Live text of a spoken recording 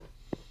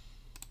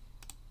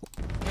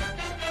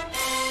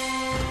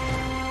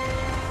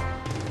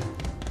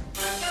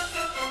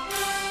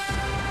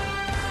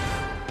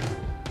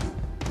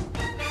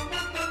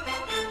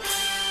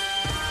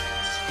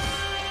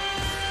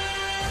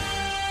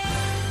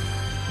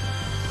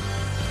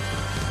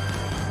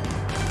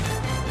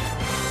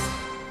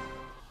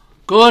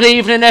Good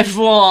evening,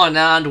 everyone,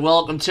 and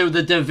welcome to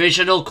the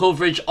divisional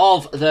coverage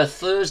of the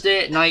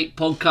Thursday night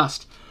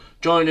podcast.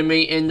 Joining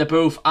me in the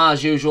booth,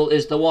 as usual,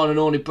 is the one and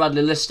only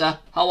Bradley Lister.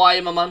 How are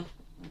you, my man?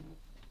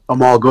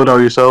 I'm all good. How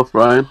are yourself,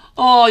 Ryan?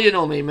 Oh, you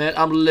know me, mate.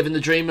 I'm living the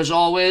dream as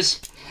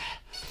always.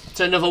 It's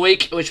another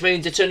week, which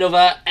means it's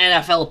another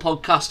NFL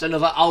podcast,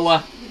 another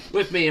hour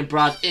with me and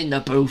Brad in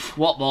the booth.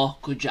 What more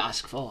could you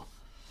ask for?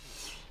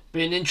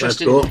 Been an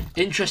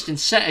interesting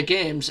set of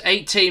games.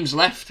 8 teams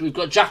left. We've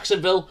got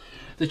Jacksonville,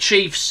 the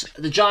Chiefs,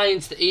 the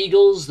Giants, the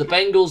Eagles, the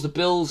Bengals, the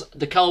Bills,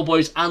 the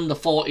Cowboys, and the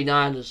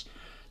 49ers.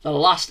 The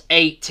last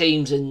 8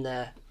 teams in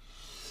there.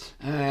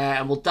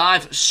 And we'll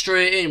dive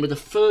straight in with the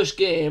first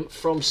game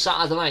from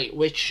Saturday night,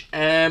 which,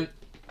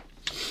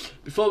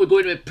 before we go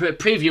into a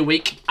preview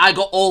week, I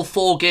got all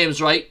 4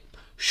 games right.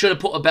 Should have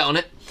put a bet on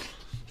it.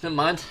 Never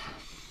mind.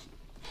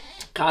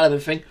 Can't have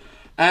everything.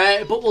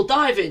 But we'll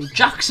dive in.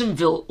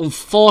 Jacksonville,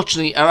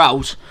 unfortunately, are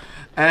out.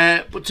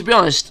 But to be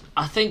honest,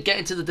 I think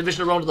getting to the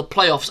divisional round of the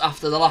playoffs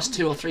after the last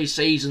 2 or 3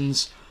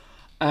 seasons,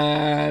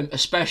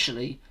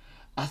 especially,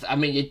 I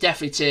mean, you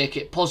definitely take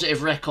it.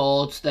 Positive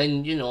records,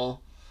 then, you know,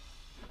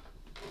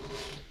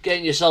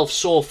 getting yourself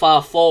so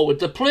far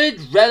forward. They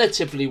played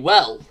relatively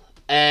well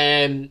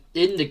in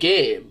the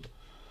game,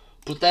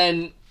 but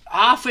then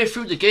halfway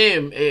through the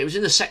game, it was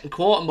in the second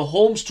quarter,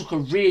 Mahomes took a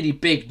really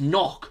big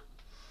knock.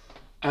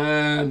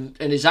 And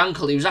his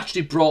ankle, he was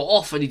actually brought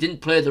off and he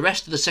didn't play the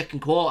rest of the second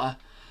quarter.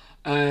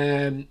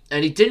 And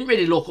he didn't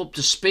really look up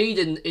to speed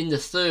in the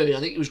third.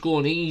 I think he was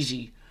going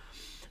easy.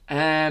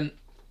 And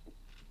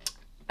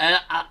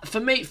for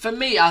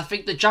me, I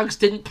think the Jags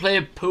didn't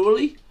play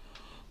poorly,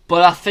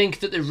 but I think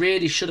that they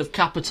really should have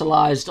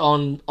capitalised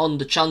on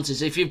the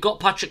chances. If you've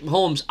got Patrick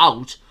Mahomes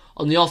out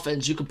on the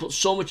offense, you can put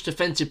so much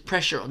defensive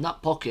pressure on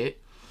that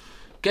pocket,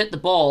 get the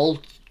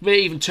ball,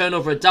 maybe even turn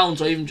over a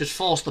downs or even just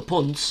force the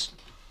punts.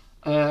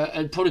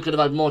 And probably could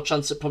have had more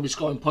chance at probably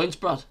scoring points,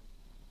 Brad.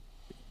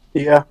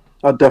 Yeah,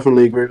 I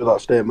definitely agree with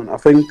that statement. I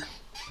think,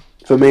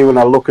 for me, when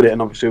I look at it,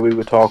 and obviously we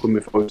were talking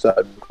before we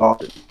started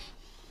recording,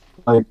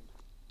 like,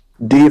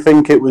 do you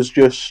think it was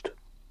just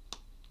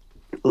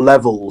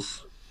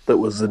levels that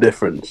was the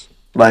difference?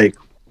 Like,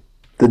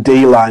 the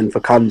D-line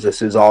for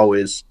Kansas is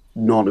always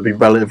known to be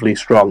relatively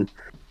strong.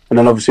 And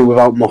then obviously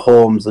without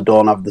Mahomes, they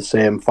don't have the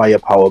same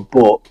firepower.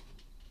 But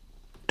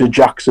do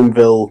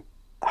Jacksonville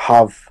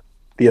have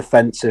the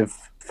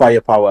offensive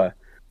firepower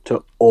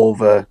to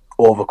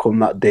overcome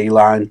that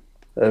D-line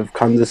of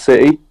Kansas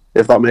City,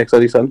 if that makes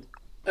any sense?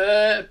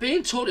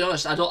 Being totally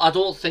honest, I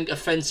don't think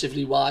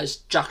offensively wise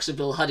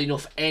Jacksonville had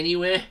enough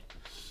anyway.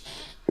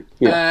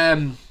 Yeah.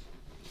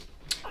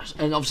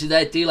 And obviously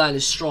their D-line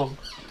is strong.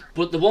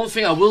 But the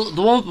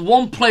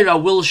one player I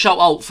will shout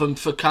out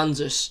for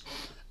Kansas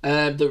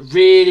that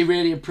really,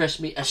 really impressed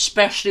me,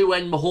 especially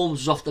when Mahomes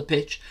was off the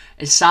pitch,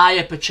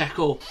 Isaiah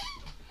Pacheco.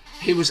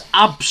 He was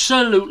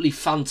absolutely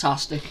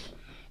fantastic.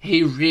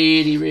 He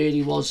really,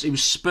 really was. He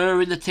was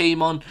spurring the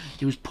team on.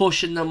 He was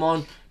pushing them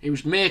on. He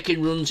was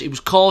making runs. He was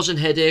causing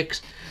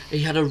headaches. He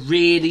had a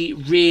really,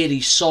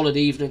 really solid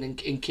evening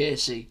in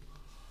KC.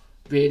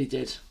 Really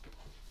did.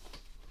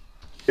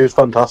 He was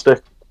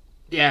fantastic.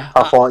 Yeah.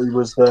 I thought he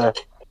was the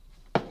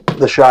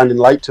shining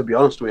light, to be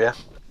honest with you.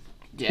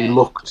 Yeah. He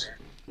looked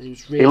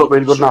really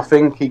good, and I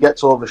think he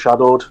gets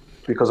overshadowed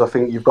because I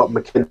think you've got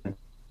McKinnon,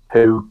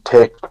 who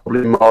takes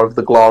probably more of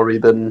the glory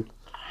than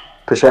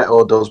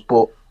Pacheco does,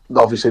 but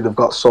obviously they've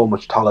got so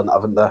much talent,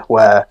 haven't they,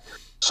 where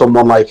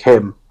someone like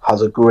him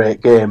has a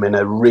great game in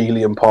a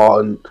really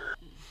important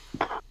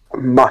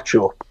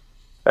matchup,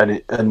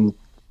 and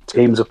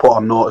teams are put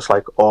on notice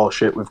like, oh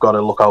shit, we've got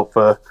to look out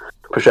for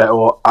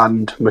Pacheco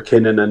and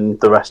McKinnon and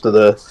the rest of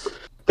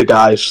the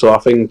guys. So I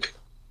think,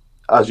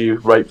 as you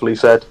rightfully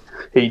said,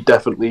 he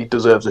definitely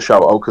deserves a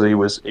shout out because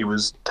he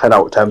was 10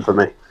 out of 10 for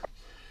me.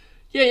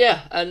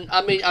 Yeah, and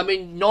I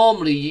mean,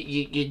 normally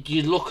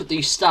you look at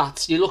these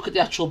stats, you look at the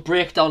actual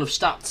breakdown of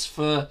stats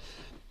for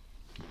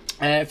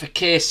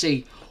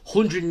KC.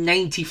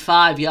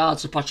 195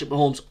 yards for Patrick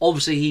Mahomes.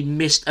 Obviously, he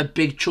missed a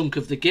big chunk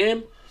of the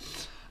game.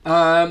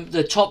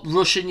 The top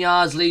rushing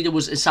yards leader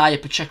was Isaiah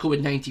Pacheco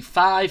with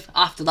 95.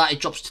 After that, it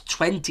drops to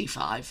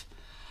 25.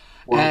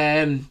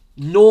 Wow.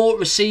 No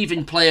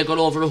receiving player got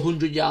over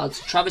 100 yards.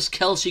 Travis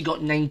Kelce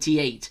got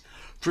 98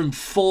 from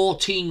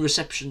 14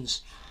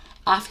 receptions.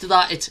 After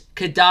that, it's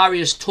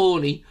Kadarius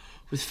Toney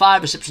with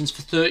 5 receptions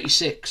for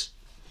 36.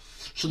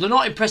 So they're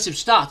not impressive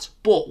stats,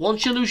 but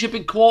once you lose your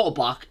big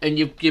quarterback and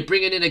you're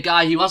bringing in a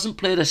guy who hasn't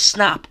played a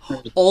snap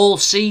all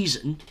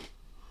season,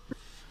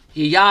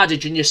 your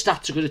yardage and your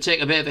stats are going to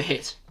take a bit of a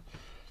hit.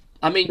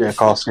 I mean, yeah, of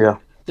course, yeah.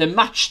 They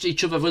matched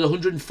each other with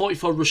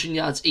 144 rushing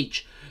yards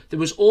each. There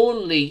was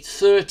only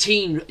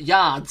 13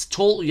 yards,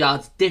 total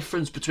yards,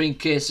 difference between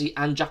KC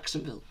and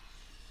Jacksonville.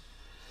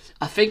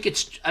 I think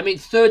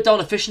third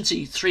down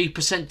efficiency,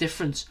 3%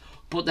 difference.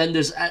 But then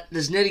there's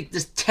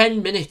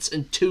 10 minutes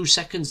and 2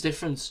 seconds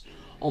difference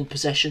on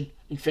possession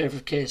in favour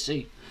of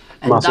KC.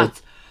 And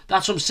that's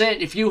what I'm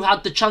saying. If you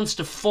had the chance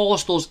to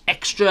force those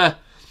extra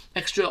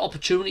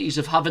opportunities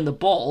of having the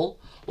ball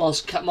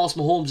whilst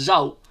Mahomes is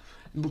out,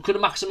 We could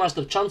have maximised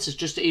their chances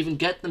just to even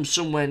get them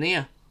somewhere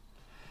near.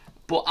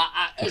 But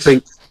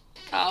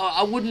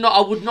I would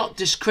not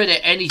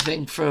discredit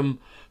anything from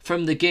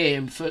the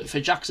game for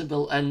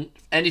Jacksonville and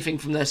anything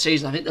from their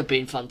season. I think they've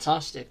been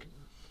fantastic.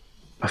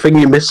 I think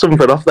you missed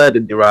something off there,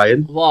 didn't you,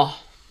 Ryan? What?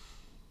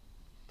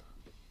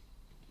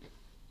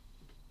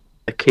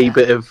 A key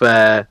bit of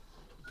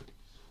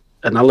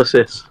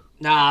analysis.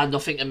 Nah,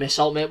 nothing to miss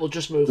out, mate. We'll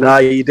just move on. Nah,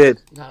 you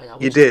did.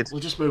 You did.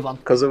 We'll just move on.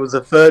 Because there was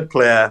a third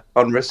player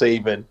on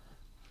receiving.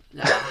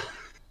 Nah.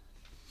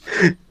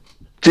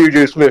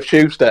 Juju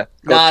Smith-Schuster.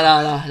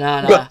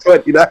 Nah. Got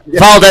 29. Yeah.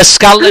 Valdez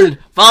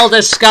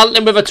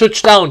Scantling with a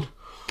touchdown.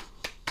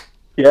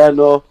 Yeah,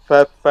 no,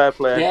 fair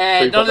play.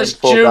 Yeah, none of this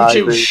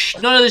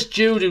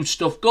Juju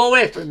stuff. Go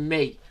away from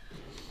me.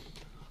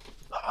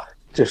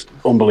 Just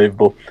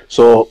unbelievable.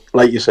 So,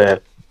 like you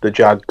said, the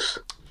Jags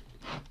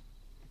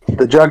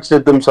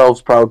did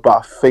themselves proud, but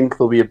I think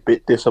they'll be a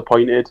bit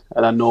disappointed.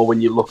 And I know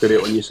when you look at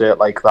it, when you say it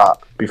like that,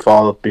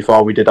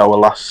 before we did our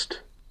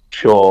last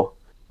show,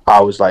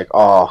 I was like,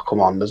 oh, come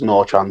on, there's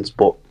no chance.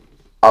 But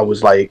I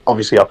was like,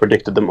 obviously I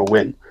predicted them to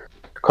win.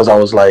 Because I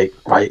was like,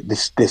 right,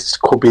 this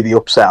could be the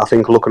upset. I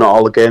think looking at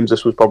all the games,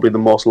 this was probably the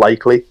most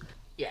likely.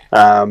 Yeah.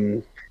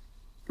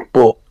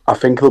 But I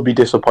think they'll be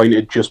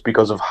disappointed just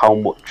because of how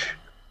much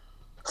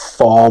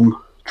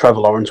form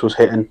Trevor Lawrence was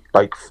hitting.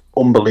 Like,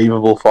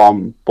 unbelievable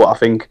form. But I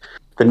think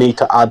they need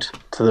to add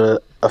to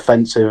the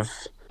offensive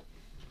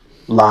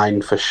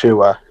line for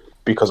sure.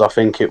 Because I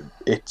think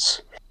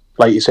it's,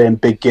 like you say, in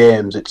big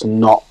games, it's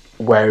not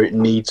where it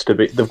needs to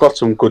be. They've got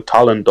some good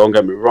talent, don't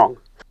get me wrong.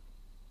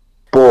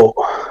 But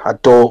I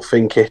don't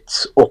think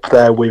it's up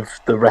there with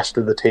the rest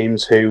of the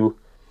teams who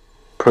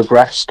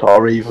progressed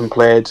or even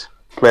played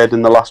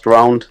in the last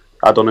round.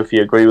 I don't know if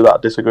you agree with that or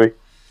disagree.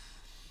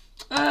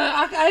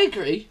 I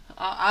agree.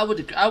 I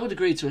would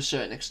agree to a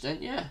certain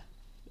extent, yeah.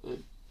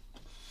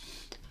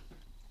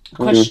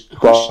 Question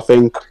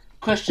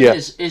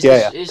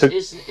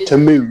is to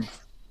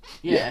move.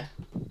 Yeah.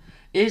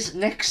 Is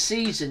next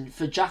season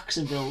for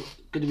Jacksonville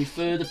going to be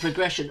further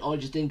progression, or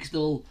do you think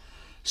they'll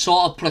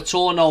sort of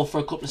plateau now for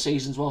a couple of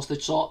seasons whilst they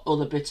sort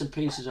other bits and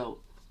pieces out?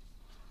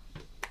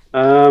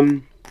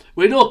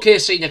 We know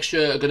KC next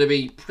year are going to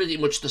be pretty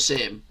much the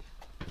same.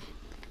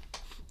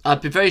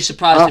 I'd be very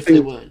surprised if they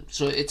weren't.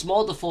 So it's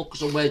more the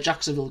focus on where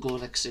Jacksonville go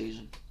next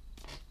season.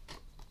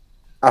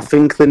 I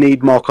think they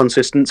need more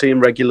consistency in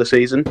regular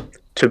season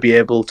to be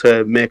able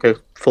to make a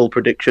full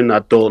prediction. I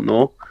don't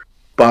know.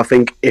 But I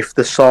think if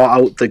they sort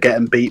out the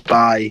getting beat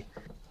by,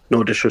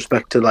 no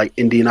disrespect to like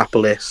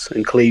Indianapolis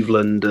and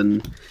Cleveland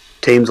and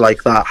teams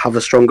like that, have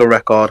a stronger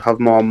record, have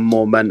more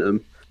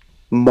momentum,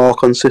 more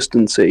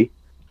consistency,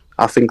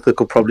 I think they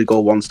could probably go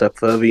one step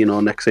further,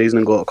 next season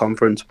and go to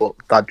conference. But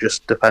that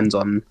just depends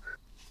on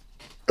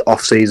the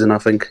off season, I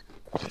think.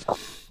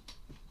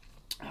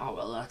 Oh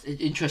well, that's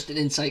interesting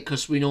insight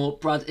because we know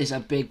Brad is a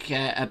big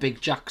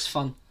Jacks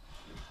fan.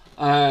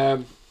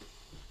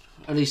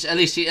 At least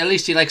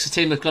he likes a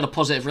team that's got a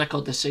positive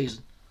record this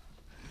season.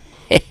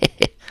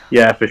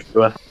 Yeah, for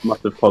sure,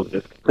 massive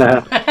positive.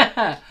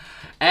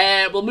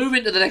 We'll move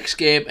into the next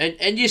game,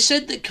 and you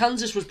said that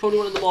Kansas was probably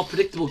one of the more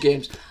predictable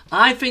games.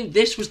 I think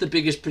this was the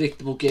biggest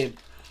predictable game.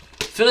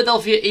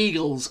 Philadelphia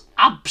Eagles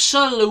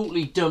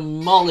absolutely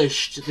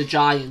demolished the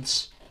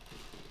Giants.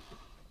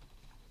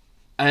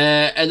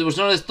 And there was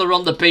none of this, they're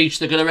on the beach,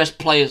 they're going to rest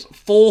players.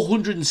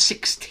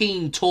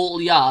 416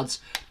 total yards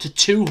to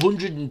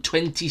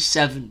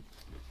 227.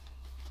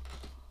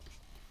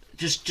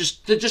 They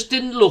just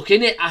didn't look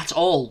in it at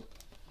all.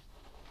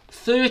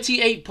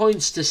 38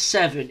 points to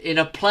 7 in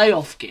a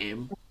playoff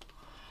game.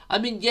 I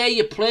mean, yeah,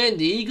 you're playing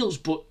the Eagles,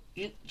 but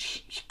you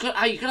got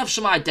to have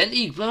some identity.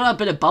 You've got to have a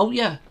bit about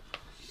you.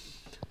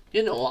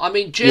 I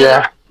mean,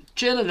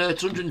 Jalen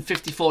Hurts,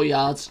 154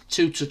 yards,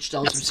 2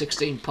 touchdowns from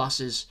 16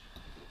 passes.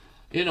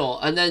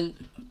 And then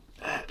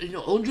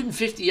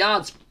 150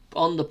 yards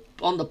on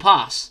the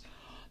pass.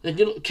 Then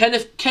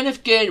Kenneth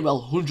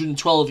Gainwell,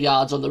 112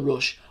 yards on the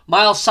rush.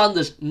 Miles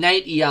Sanders,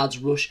 90 yards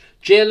rush.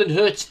 Jalen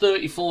Hurts,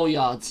 34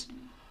 yards.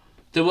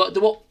 They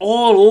were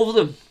all over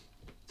them.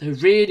 They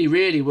really,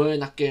 really were in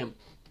that game.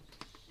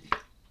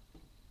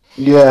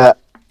 Yeah,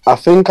 I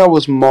think I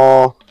was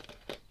more.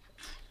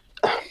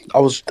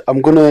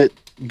 I'm gonna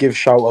give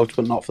shout outs,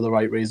 but not for the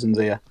right reasons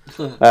here.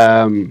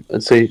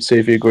 And see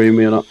if you agree with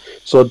me or not.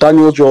 So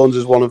Daniel Jones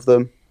is one of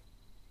them.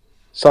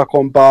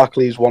 Saquon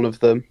Barkley is one of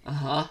them.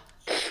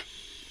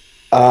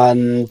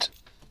 And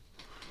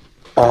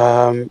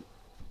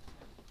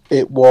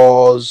it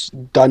was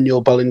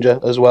Daniel Bellinger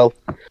as well.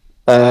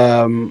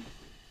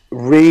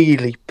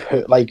 Really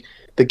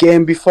the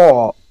game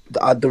before.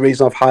 The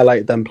reason I've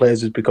highlighted them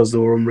players is because they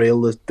were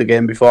unreal the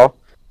game before.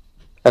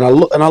 And I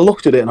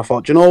looked at it and I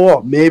thought, do you know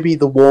what? Maybe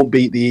they won't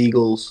beat the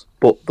Eagles,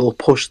 but they'll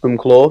push them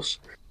close.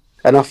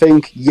 And I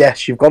think,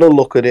 yes, you've got to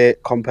look at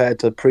it compared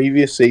to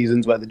previous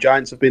seasons where the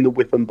Giants have been the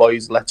whipping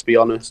boys, let's be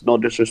honest. No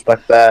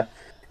disrespect there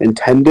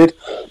intended.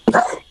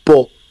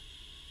 But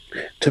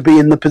to be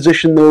in the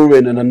position they were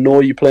in, and I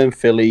know you're playing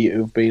Philly,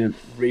 who've been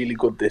really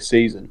good this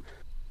season,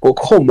 But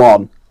come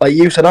on, like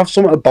you said, have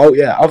something about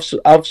you.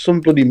 Have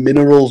some bloody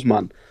minerals,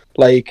 man.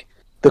 Like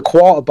the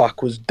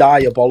quarterback was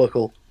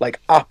diabolical. Like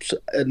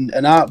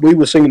we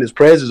were singing his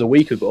praises a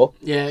week ago.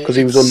 Yeah, because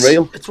he was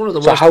unreal. It's one of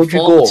the so worst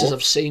performances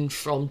I've seen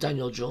from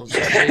Daniel Jones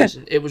this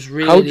season. It was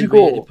really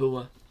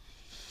poor.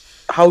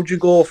 How'd you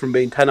go from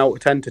being 10 out of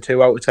 10 to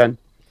 2 out of 10?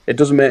 It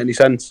doesn't make any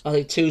sense. I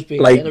think 2's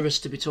being generous,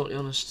 to be totally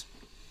honest.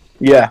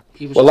 Yeah,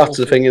 well, that's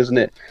the thing, isn't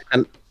it?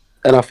 And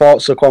I thought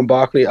Saquon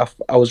Barkley, I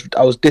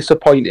was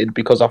disappointed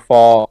because I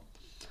thought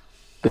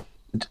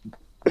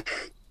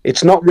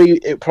it's not really.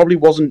 It probably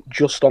wasn't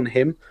just on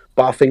him,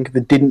 but I think they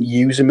didn't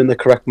use him in the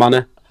correct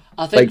manner.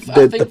 I think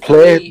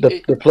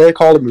the play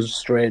calling was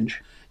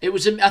strange.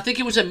 I think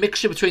it was a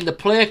mixture between the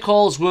play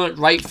calls weren't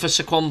right for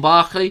Saquon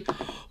Barkley,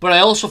 but I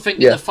also think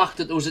the fact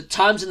that there was at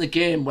times in the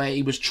game where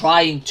he was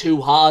trying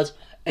too hard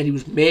and he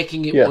was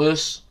making it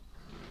worse.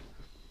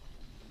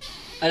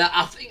 And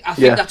I think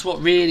that's what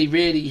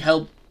really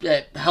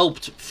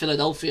helped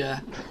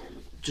Philadelphia.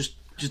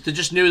 They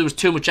just knew there was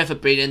too much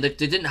effort being in. They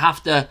didn't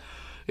have to,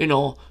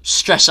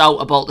 stress out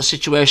about the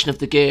situation of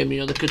the game.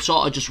 They could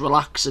sort of just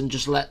relax and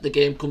just let the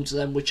game come to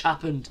them, which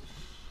happened,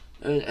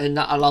 and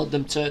that allowed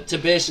them to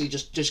basically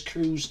just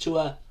cruise to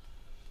a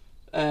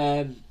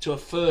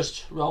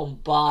first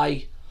round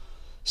bye,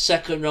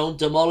 second round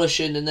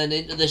demolition, and then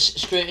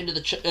straight into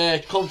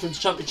the conference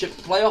championship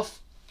playoff.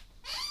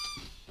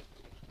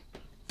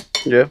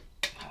 Yeah.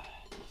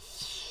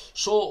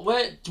 So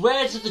where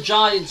did the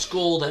Giants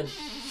go then?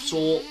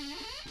 So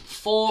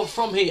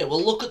from here,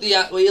 we'll look at the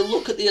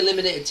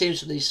eliminated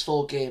teams from these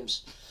 4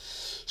 games.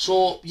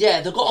 So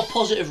yeah, they've got a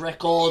positive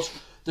record.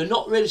 They're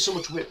not really so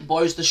much whipping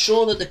boys. They're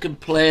showing that they can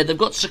play. They've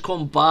got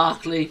Saquon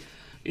Barkley.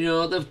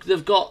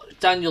 They've got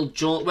Daniel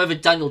Jones. Whether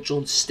Daniel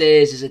Jones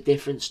stays is a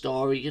different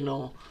story.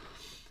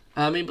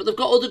 But they've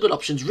got other good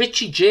options.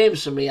 Richie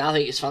James for me, I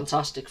think is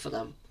fantastic for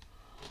them.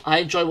 I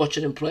enjoy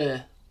watching him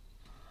play.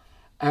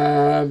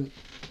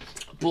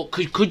 But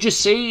could you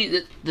see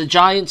the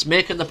Giants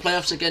making the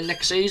playoffs again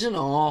next season,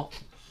 or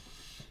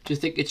do you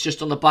think it's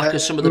just on the back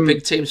of some of the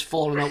big teams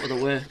falling out of the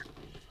way?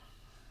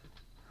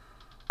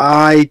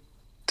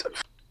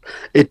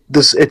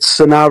 It's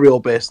scenario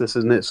based, this,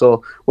 isn't it?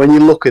 So when you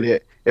look at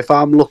it, if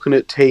I'm looking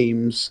at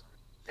teams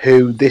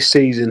who this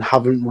season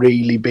haven't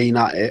really been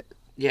at it,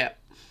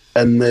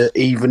 and they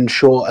even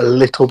show a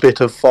little bit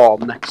of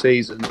form next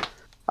season,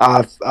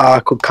 I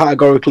could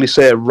categorically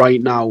say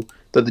right now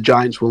that the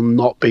Giants will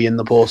not be in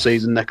the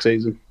postseason next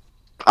season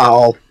at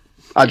all.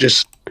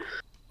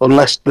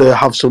 Unless they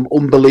have some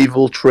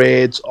unbelievable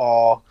trades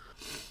or,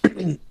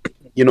 they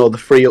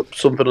free up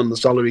something on the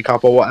salary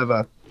cap or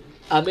whatever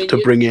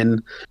bring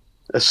in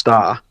a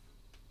star.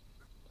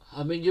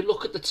 I mean, you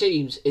look at the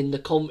teams in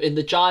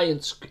the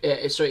Giants,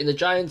 in the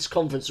Giants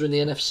conference or in the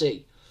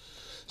NFC.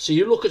 So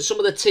you look at some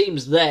of the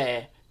teams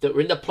there that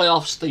were in the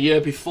playoffs the year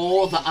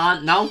before that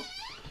aren't now.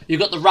 You've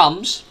got the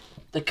Rams,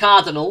 the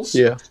Cardinals,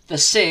 the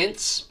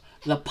Saints,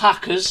 the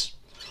Packers.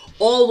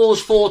 All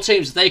those 4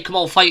 teams, if they come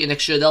out fighting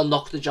next year, they'll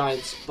knock the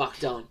Giants back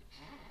down.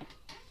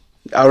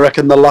 I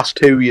reckon the last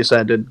 2 you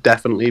said would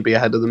definitely be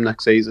ahead of them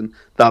next season.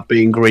 That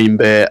being Green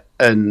Bay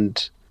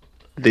and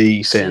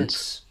the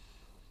Saints.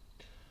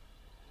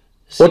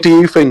 What do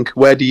you think?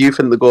 Where do you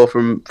think they go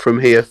from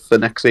here for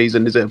next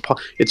season?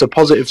 It's a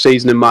positive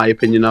season in my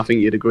opinion. I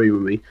think you'd agree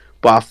with me.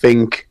 But I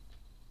think,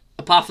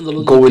 apart from the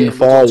London going game,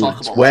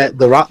 forward, where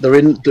they're at, they're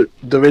in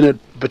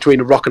between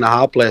a rock and a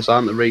hard place,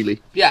 aren't they?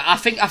 Really? Yeah, I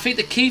think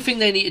the key thing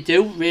they need to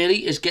do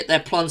really is get their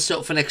plans set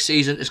up for next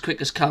season as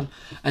quick as can.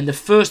 And the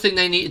first thing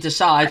they need to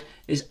decide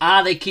is,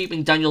 are they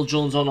keeping Daniel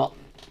Jones or not?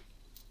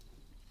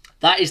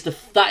 That is the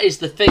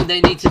thing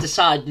they need to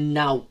decide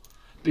now.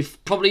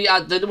 Probably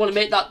they don't want to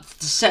make that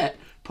set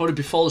probably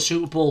before the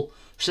Super Bowl,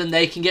 so then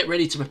they can get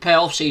ready to prepare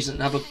off season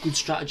and have a good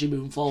strategy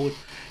moving forward.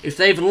 If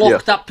they've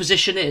locked that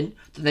position in,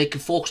 then they can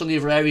focus on the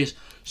other areas.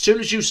 As soon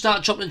as you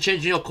start chopping and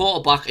changing your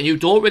quarterback and you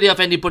don't really have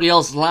anybody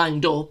else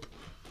lined up,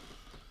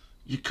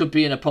 you could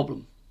be in a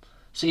problem.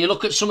 So you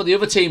look at some of the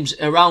other teams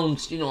around.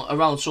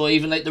 So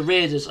even like the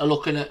Raiders are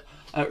looking at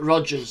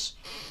Rodgers.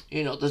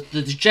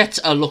 The Jets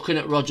are looking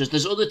at Rodgers.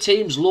 There's other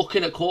teams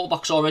looking at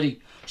quarterbacks already.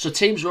 So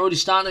teams are already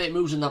starting to make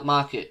moves in that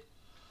market.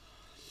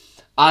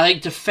 I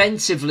think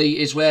defensively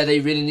is where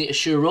they really need to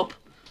shore up.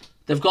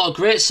 They've got a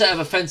great set of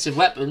offensive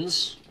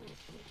weapons.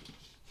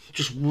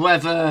 Just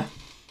whether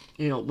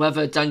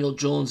Daniel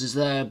Jones is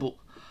there, but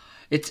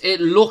it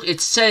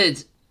looks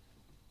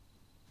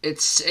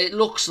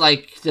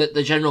like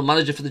the general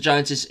manager for the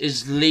Giants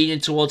is leaning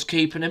towards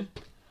keeping him.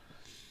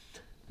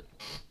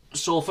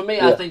 So for me,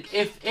 I think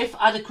if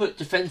adequate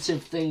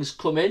defensive things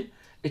come in,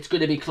 it's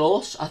going to be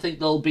close. I think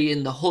they'll be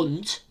in the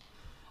hunt.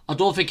 I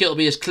don't think it'll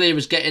be as clear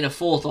as getting a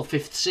 4th or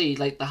 5th seed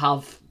like they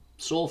have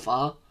so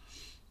far.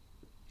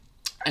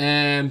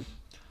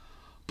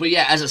 But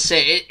yeah, as I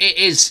say, it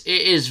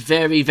is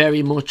very,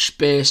 very much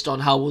based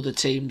on how other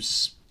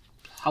teams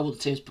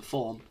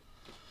perform.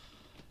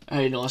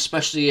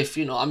 Especially if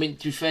to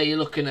be fair, you're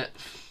looking at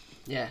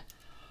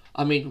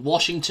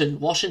Washington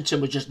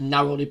were just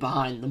narrowly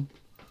behind them.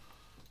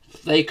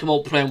 they come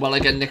out playing well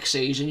again next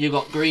season. You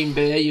got Green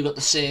Bay, you got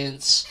the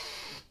Saints.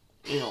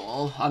 You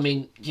know, I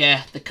mean,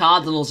 yeah, the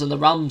Cardinals and the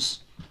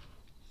Rams.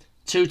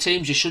 2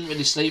 teams you shouldn't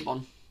really sleep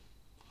on.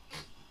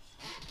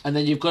 And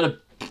then you've got to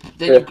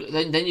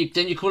then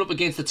you come up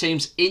against the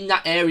teams in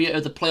that area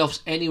of the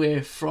playoffs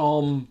anyway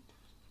from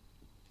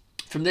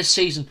this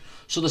season.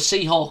 So the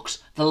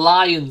Seahawks, the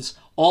Lions,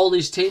 all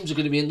these teams are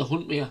going to be in the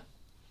hunt here.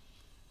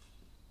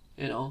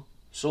 You know,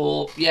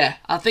 so yeah,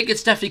 I think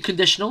it's definitely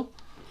conditional,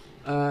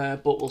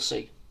 but we'll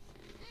see.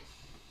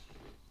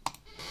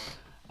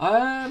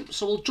 So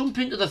we'll jump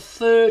into the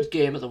third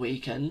game of the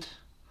weekend.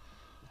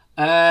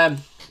 And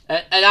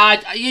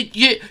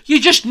you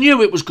just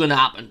knew it was going to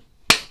happen.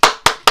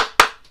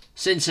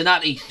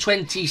 Cincinnati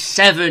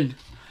 27.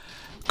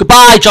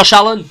 Goodbye, Josh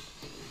Allen.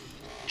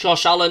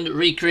 Josh Allen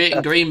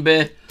recreating Green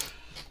Bay,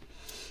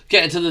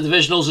 getting to the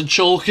divisionals and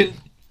choking.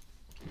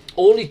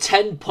 Only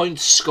 10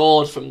 points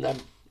scored from them.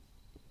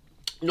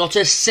 Not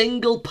a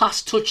single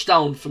pass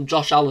touchdown from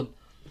Josh Allen.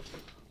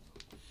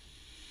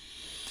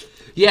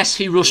 Yes,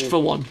 he rushed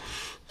for one,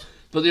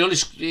 but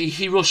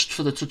he rushed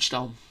for the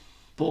touchdown.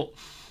 But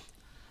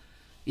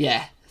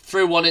yeah,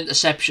 threw one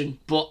interception.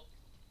 But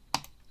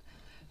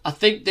I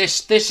think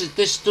this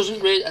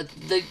doesn't really.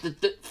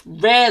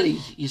 Rarely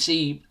you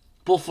see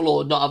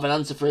Buffalo not have an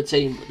answer for a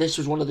team, but this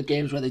was one of the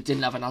games where they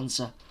didn't have an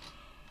answer.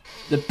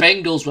 The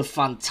Bengals were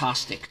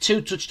fantastic.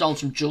 2 touchdowns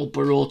from Joe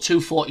Burrow,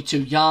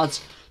 242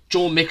 yards.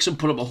 Joe Mixon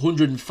put up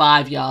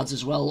 105 yards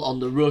as well on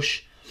the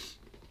rush.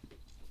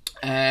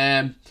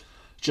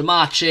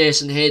 Jamar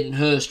Chase and Hayden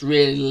Hurst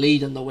really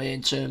leading the way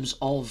in terms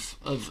of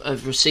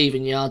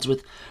receiving yards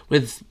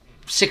with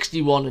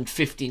 61 and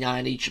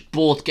 59 each,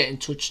 both getting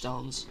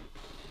touchdowns.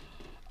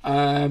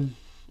 But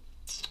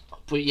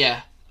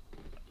yeah,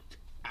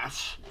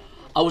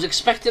 I was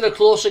expecting a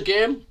closer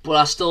game, but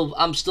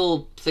I'm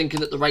still thinking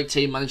that the right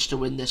team managed to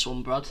win this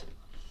one, Brad.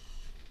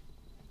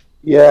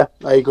 Yeah,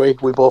 I agree.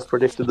 We both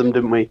predicted them,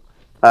 didn't we?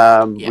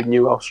 We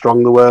knew how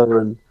strong they were,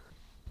 and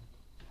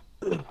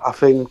I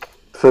think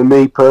for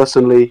me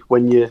personally,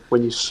 when you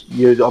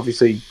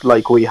obviously,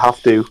 like we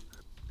have to,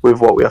 with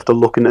what we have to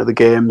look into the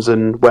games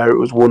and where it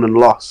was won and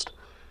lost,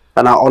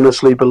 and I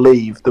honestly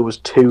believe there was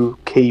 2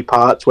 key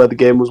parts where the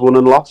game was won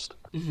and lost.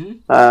 Mm-hmm.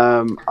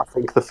 I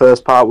think the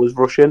first part was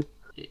rushing,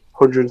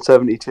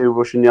 172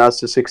 rushing yards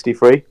to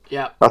 63.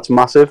 Yeah, that's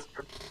massive.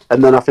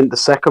 And then I think the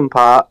second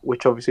part,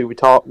 which obviously we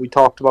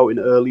talked about in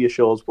earlier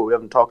shows, but we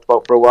haven't talked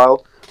about for a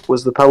while,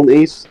 was the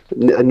penalties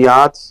and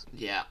yards.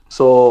 Yeah.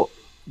 So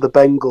the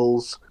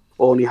Bengals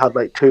only had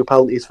like 2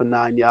 penalties for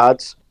 9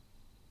 yards.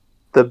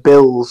 The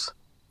Bills,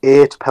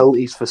 8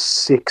 penalties for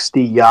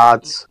 60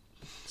 yards.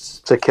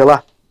 It's a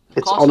killer.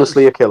 It's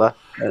honestly a killer.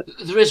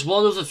 There is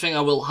one other thing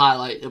I will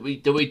highlight that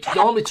we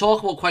normally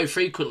talk about quite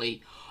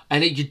frequently,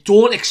 and you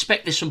don't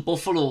expect this from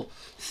Buffalo.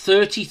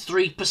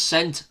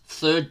 33%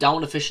 third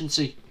down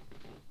efficiency.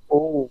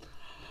 Oh.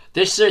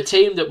 This is a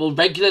team that will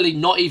regularly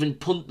not even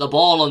punt the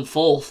ball on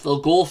 4th. They'll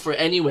go for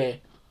it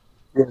anyway.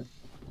 Yeah.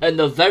 And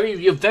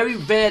you very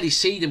rarely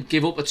see them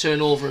give up a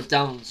turnover of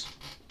downs.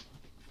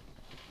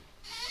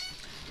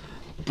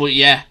 But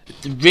yeah,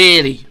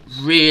 really,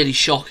 really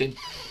shocking.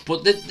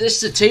 But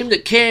this is a team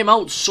that came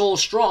out so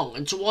strong,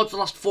 and towards the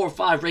last 4 or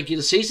 5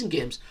 regular season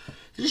games,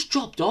 they just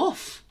dropped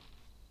off.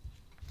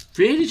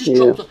 Really just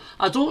dropped off.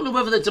 I don't know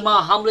whether the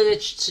Damar Hamlin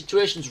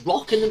situation's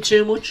rocking them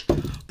too much,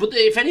 but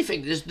if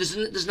anything, there's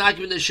an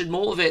argument that should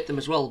motivate them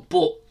as well.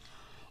 But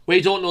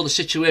we don't know the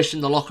situation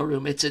in the locker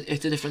room. It's a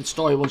different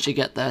story once you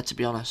get there, to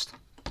be honest.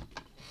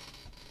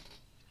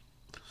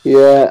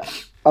 Yeah,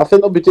 I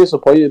think they'll be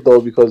disappointed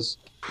though, because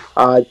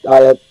I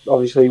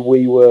obviously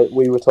we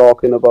were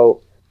talking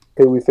about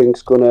who we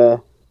think's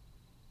gonna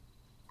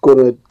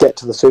get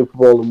to the Super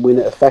Bowl and win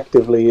it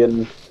effectively,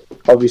 and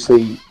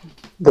obviously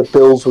the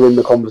Bills were in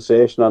the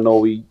conversation. I know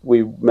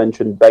we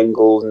mentioned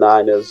Bengals,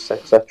 Niners,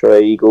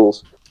 etc.,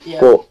 Eagles. Yeah,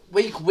 but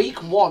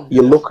week one.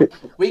 You look at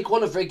week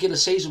 1 of regular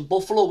season,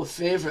 Buffalo were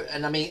favourite,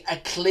 and I mean a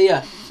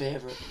clear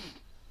favourite.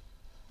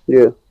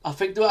 Yeah, I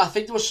think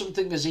there was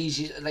something as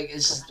easy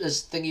as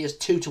thingy as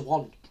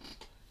 2-1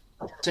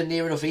 to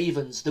near enough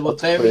evens. They were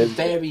very,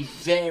 very,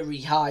 very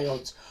high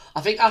odds.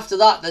 I think after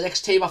that, the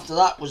next team after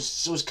that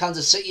was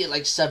Kansas City at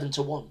like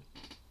 7-1.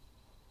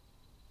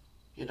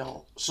 You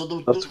know, so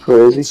that's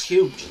crazy. It's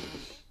huge.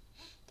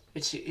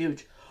 It's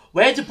huge.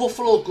 Where do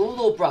Buffalo go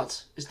though, Brad?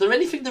 Is there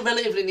anything they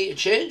relatively need to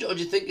change, or do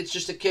you think it's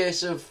just a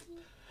case of,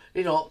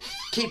 you know,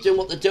 keep doing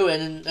what they're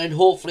doing and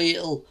hopefully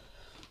it'll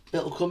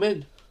come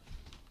in?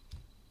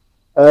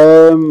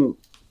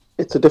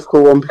 It's a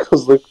difficult one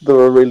because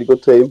they're a really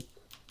good team.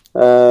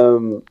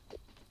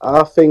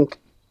 I think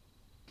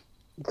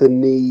they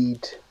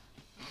need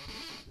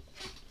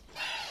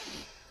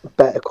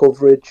better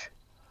coverage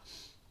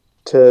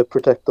to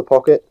protect the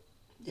pocket.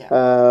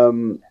 Yeah.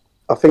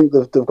 I think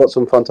they've got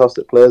some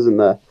fantastic players in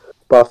there,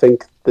 but I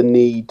think they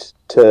need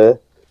to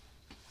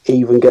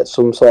even get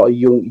some sort of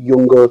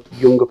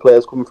younger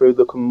players coming through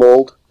that can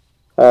mould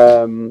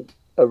around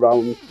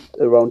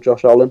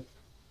Josh Allen.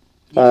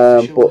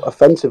 Yeah, sure. But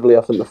offensively,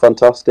 I think they're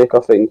fantastic. I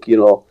think, you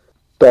know,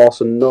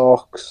 Dawson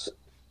Knox,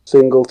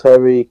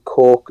 Singletary,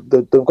 Cook.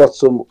 They've got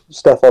some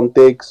Stephon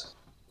Diggs.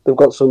 They've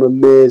got some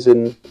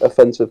amazing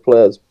offensive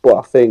players. But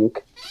I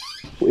think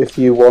if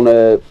you want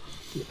to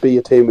be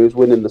a team who's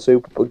winning the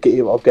Super Bowl,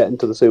 getting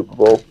to the Super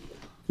Bowl,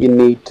 you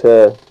need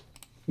to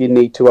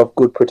have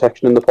good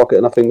protection in the pocket.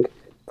 And I think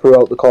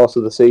throughout the course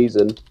of the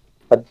season,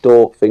 I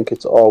don't think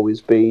it's always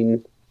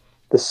been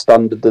the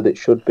standard that it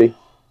should be.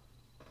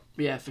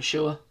 Yeah, for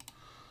sure.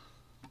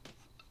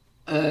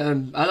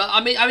 And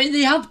I mean,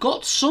 they have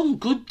got some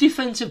good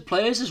defensive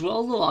players as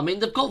well, though. I mean,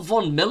 they've got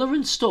Von Miller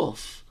and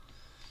stuff.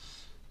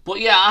 But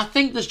yeah, I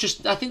think there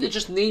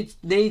just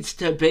needs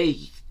to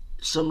be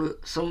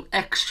some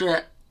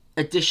extra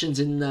additions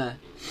in there,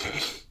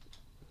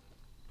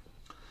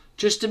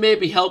 just to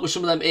maybe help with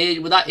some of them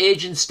with that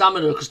aging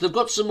stamina, because they've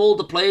got some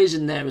older players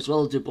in there as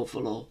well, do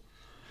Buffalo.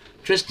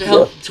 Just to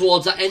help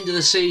towards that end of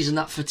the season,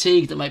 that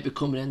fatigue that might be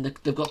coming in.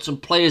 They've got some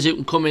players who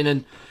can come in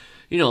and,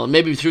 you know,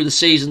 maybe through the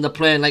season they're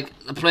playing like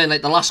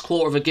the last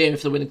quarter of a game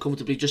if they're winning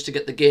comfortably, just to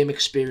get the game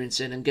experience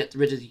in and get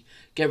ready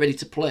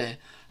to play.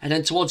 And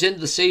then towards the end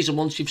of the season,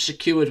 once you've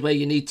secured where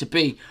you need to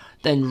be,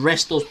 then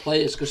rest those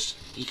players, because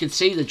you can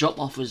see the drop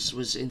off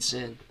was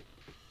insane.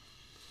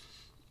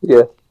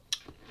 Yeah.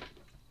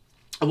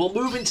 And we'll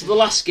move into the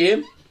last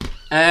game,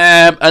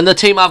 and the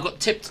team I've got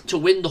tipped to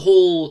win the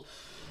whole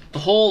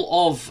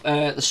of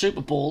the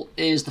Super Bowl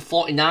is the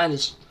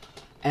 49ers.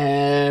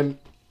 And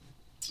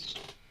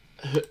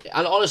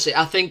honestly,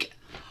 I think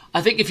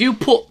if you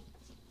put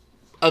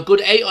a good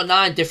 8 or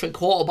 9 different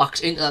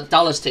quarterbacks into that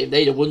Dallas team,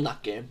 they'd have won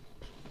that game.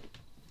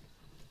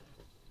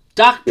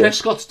 Dak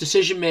Prescott's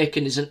decision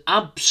making is an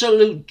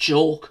absolute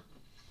joke.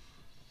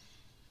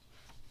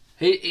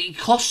 He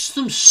costs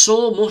them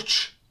so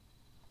much.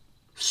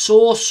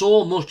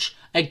 So much.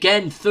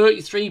 Again,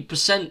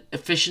 33%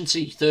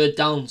 efficiency, third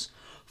downs.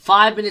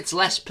 5 minutes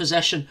less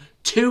possession.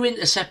 2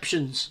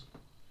 interceptions.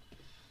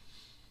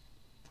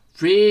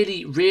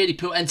 Really, really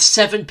poor. And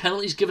 7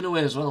 penalties given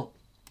away as well.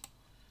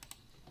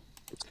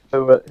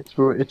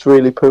 It's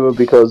really poor,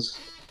 because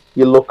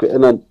you look at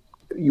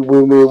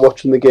when we were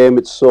watching the game,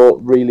 it's so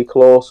really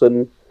close,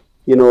 and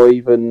you know,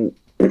 even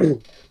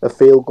a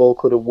field goal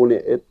could have won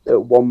it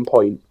at one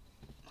point.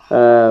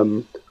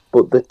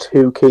 But the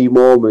 2 key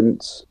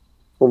moments,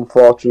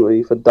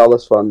 unfortunately for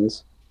Dallas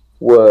fans,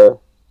 were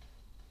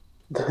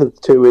the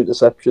 2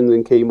 interceptions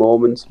in key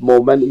moments.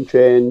 Momentum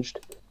changed,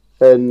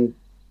 and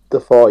the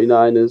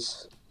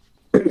 49ers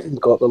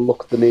got the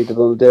luck they needed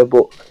on the day.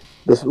 But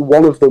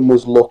one of them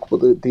was luck,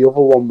 but the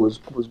other one was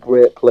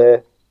great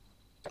play.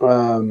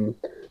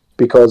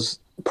 Because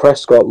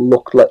Prescott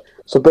looked like...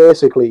 So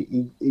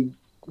basically, he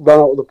got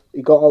out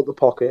of the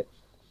pocket,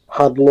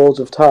 had loads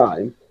of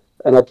time,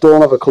 and I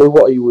don't have a clue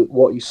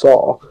what he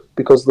saw,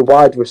 because the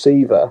wide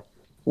receiver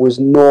was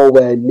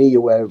nowhere near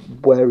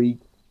where he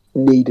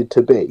needed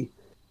to be,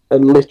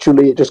 and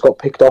literally it just got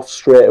picked off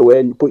straight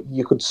away. But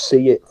you could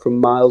see it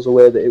from miles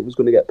away that it was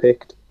going to get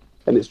picked,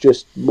 and it's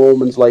just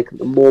moments like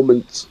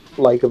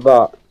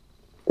that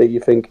you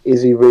think,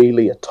 is he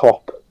really a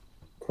top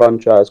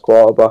franchise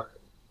quarterback?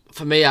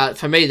 For me, I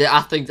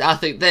think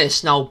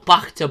this now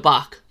back to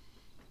back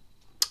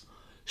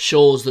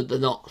shows that they're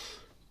not.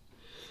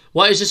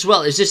 What is this?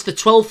 Well, is this the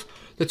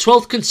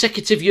 12th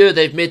consecutive year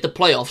they've made the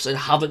playoffs and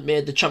haven't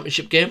made the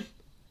championship game?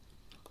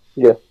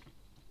 Yeah.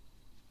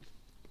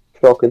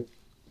 Shocking.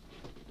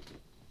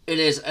 It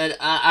is, and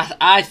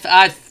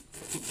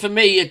for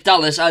me at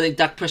Dallas, I think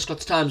Dak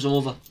Prescott's time's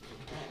over.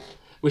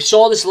 We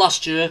saw this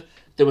last year.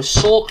 They were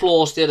so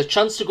close. They had a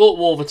chance to go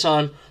to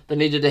overtime. They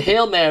needed a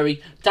Hail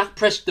Mary. Dak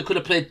Prescott, they could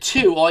have played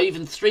 2 or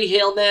even 3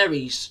 Hail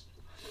Marys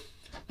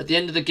at the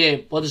end of the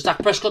game. What does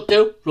Dak Prescott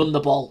do? Run the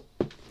ball.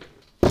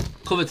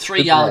 Covered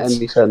 3 yards.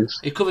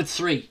 He covered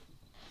 3.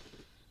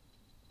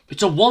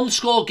 It's a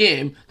 1-score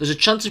game. There's a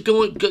chance of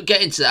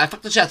getting to that. In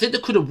fact, I think they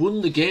could have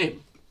won the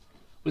game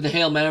with a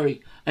Hail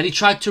Mary. And he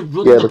tried to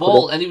run the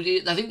ball. And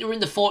I think they were in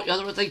the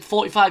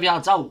 45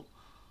 yards out.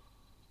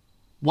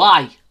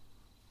 Why?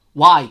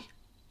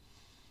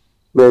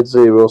 Made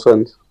 0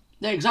 sense.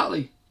 Yeah,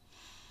 exactly.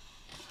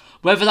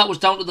 Whether that was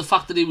down to the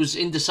fact that he was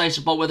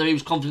indecisive about whether he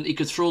was confident he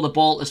could throw the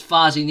ball as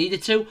far as he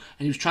needed to, and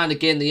he was trying to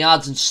gain the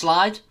yards and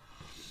slide.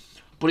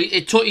 But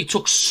he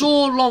took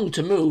so long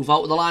to move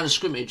out of the line of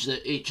scrimmage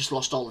that he just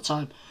lost all the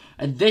time.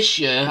 And this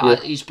year,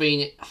 he's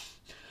been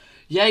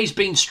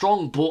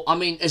strong. But, I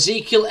mean,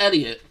 Ezekiel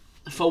Elliott,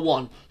 for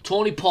one,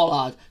 Tony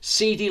Pollard,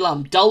 CeeDee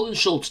Lamb, Dalton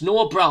Schultz,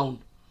 Noah Brown,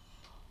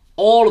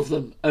 all of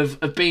them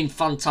have been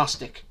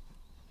fantastic.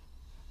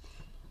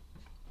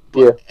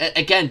 But,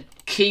 again,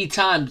 key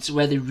times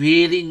where they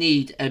really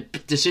need a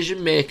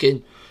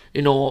decision-making,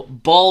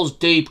 balls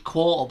deep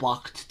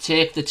quarterback to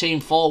take the team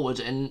forward,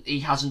 and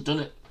he hasn't done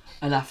it.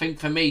 And I think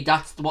for me,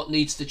 that's what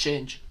needs to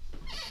change.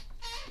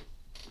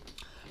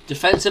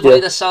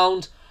 Defensively, they're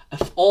sound.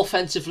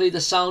 Offensively,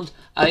 they're sound.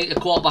 I think the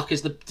quarterback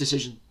is the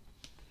decision.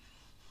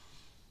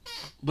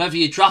 Whether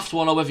you draft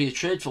one or whether you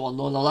trade for one,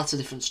 though, that's a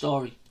different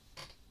story.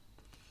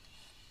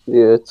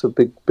 Yeah, it's a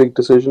big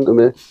decision to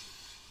make.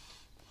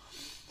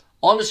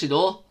 Honestly,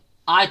 though,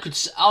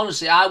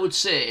 honestly, I would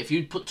say if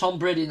you'd put Tom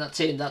Brady in that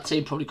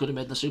team probably could have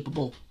made the Super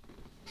Bowl.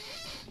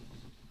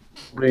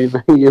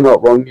 Really, you're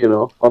not wrong,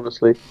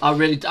 honestly. I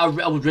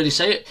would really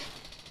say it.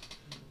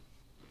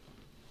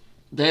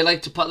 They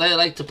like to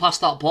pass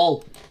that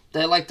ball.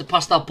 They like to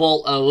pass that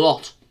ball a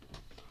lot.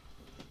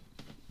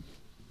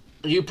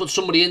 You put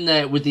somebody in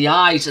there with the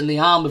eyes and the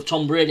arm of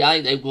Tom Brady, I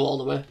think they'd go all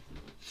the way.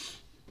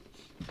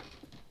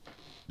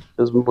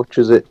 As much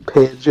as it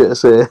pains you to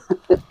say.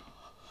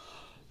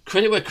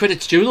 Credit where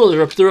credit's due,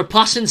 though. They're a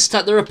passing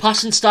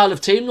style of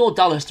team, though,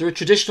 Dallas. They're a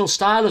traditional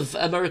style of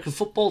American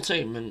football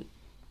team, and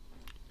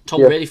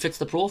Tom Brady fits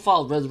the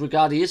profile. With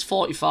regard, he is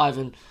 45,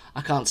 and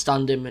I can't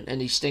stand him,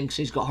 and he stinks.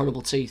 He's got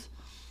horrible teeth.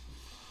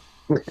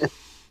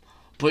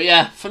 But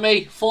yeah, for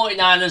me,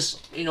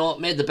 49ers,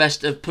 made the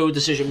best of poor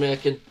decision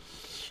making.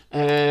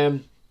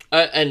 And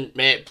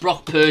mate,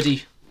 Brock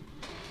Purdy.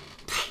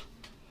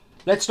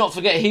 Let's not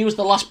forget he was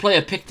the last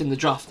player picked in the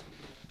draft.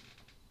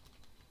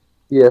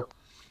 Yeah.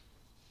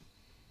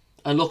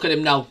 And look at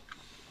him now.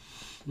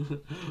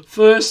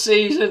 First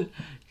season,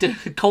 the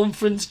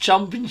conference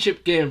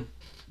championship game.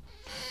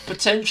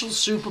 Potential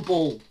Super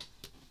Bowl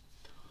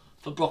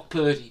for Brock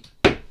Purdy.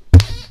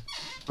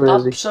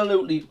 Crazy.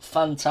 Absolutely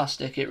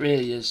fantastic. It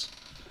really is.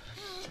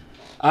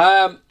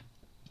 But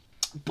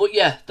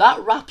yeah, that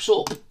wraps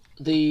up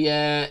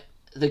the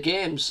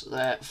games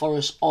for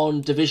us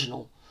on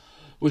divisional,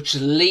 which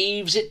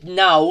leaves it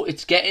now.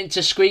 It's getting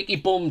to squeaky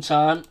bum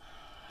time.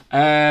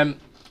 And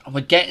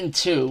we're getting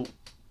to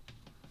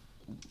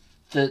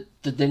the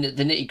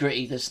nitty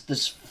gritty.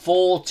 There's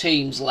 4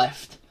 teams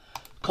left.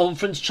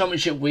 Conference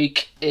Championship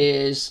week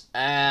is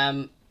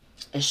Sunday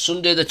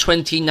the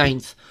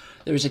 29th.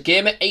 There is a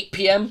game at 8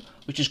 PM,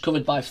 which is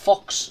covered by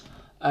Fox.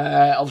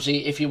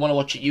 Obviously, if you want to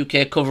watch it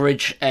UK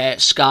coverage,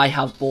 Sky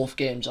have both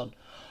games on.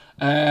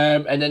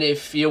 And then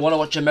if you want to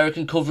watch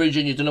American coverage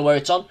and you don't know where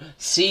it's on,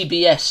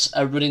 CBS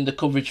are running the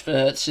coverage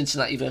for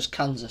Cincinnati versus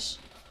Kansas.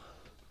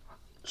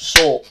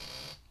 So,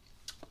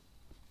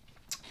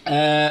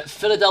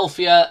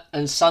 Philadelphia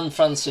and San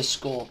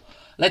Francisco.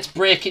 Let's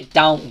break it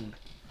down.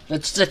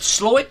 Let's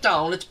slow it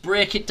down. Let's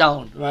break it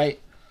down, right?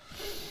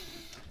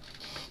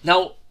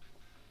 Now,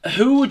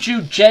 who would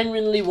you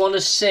genuinely want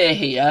to say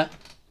here,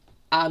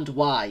 and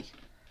why?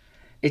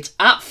 It's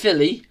at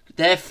Philly,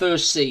 their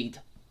first seed.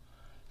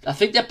 I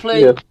think they're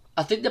playing. Yeah.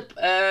 I think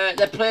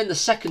they're playing the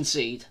second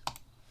seed.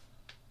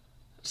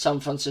 San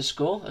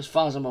Francisco, as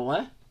far as I'm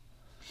aware.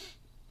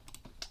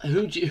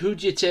 Who do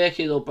you take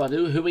here, though, Brad?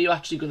 Who are you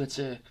actually going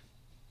to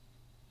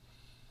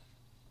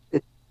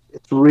take?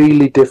 It's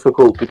really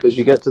difficult because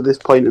you get to this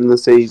point in the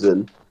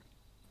season,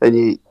 and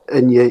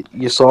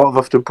you sort of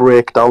have to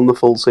break down the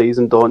full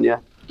season, don't you?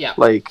 Yeah.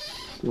 Like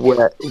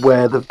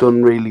where they've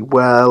done really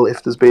well,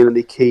 if there's been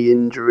any key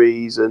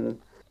injuries,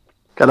 and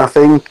I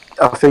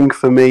think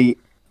for me,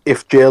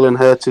 if Jalen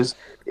Hurts is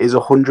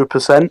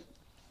 100%,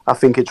 I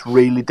think it's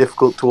really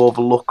difficult to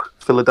overlook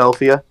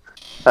Philadelphia.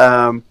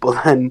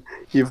 But then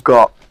you've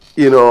got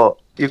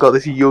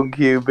this young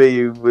QB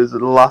who was the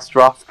last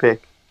draft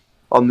pick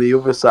on the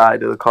other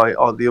side of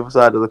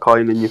the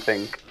coin, and you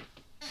think,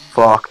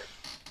 fuck,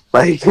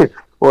 like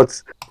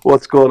what's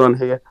going on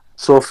here?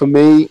 So for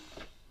me,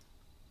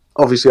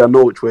 obviously I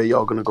know which way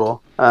you're gonna go.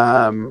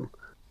 I'm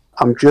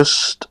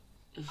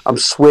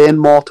swaying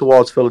more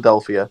towards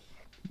Philadelphia.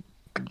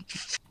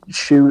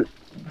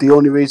 The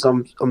only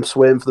reason I'm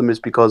swaying for them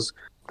is because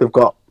they've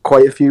got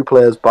quite a few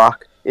players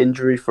back,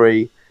 injury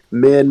free.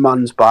 Main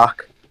man's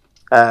back.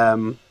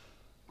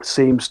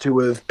 Seems to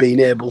have been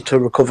able to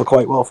recover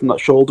quite well from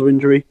that shoulder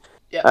injury.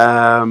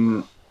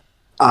 Yeah.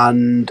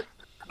 And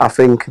I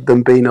think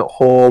them being at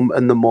home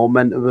and the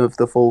momentum of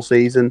the full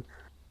season,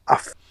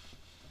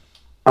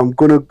 I'm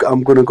gonna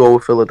go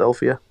with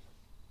Philadelphia.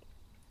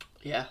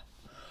 Yeah.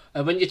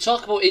 And when you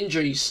talk about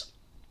injuries,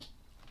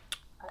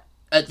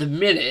 at the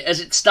minute, as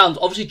it stands,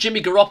 obviously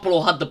Jimmy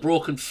Garoppolo had the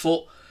broken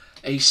foot.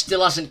 He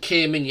still hasn't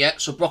came in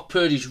yet, so Brock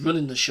Purdy's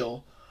running the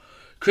show.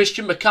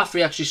 Christian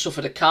McCaffrey actually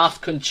suffered a calf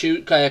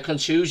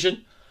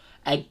contusion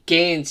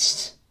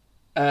against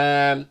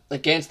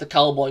the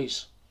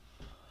Cowboys.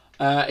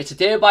 It's a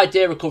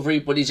day-by-day recovery,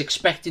 but he's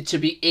expected to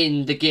be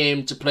in the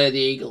game to play the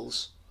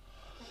Eagles.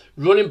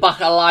 Running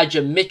back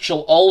Elijah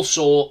Mitchell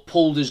also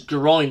pulled his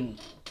groin.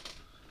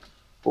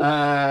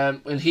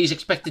 And he's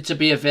expected to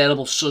be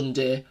available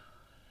Sunday.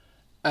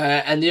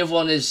 And the other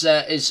one is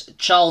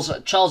Charles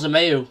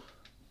Amayu.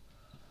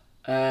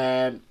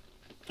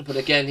 But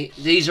again,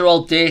 these are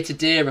all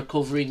day-to-day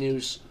recovery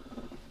news.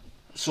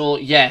 So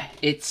yeah,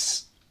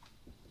 it's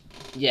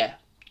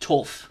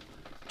tough.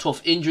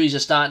 Injuries are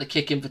starting to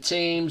kick in for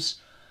teams,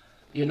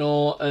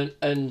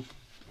 and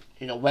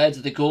where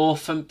do they go?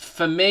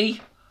 For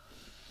me,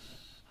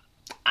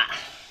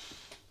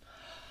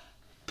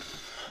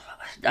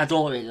 I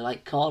don't really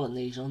like calling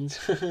these ones.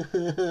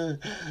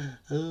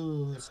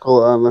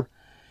 Oh.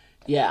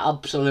 Yeah,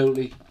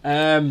 absolutely.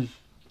 I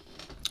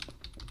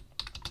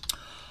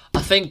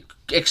think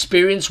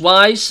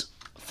experience-wise,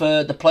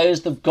 for the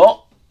players they've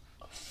got,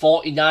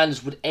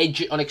 49ers would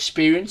edge it on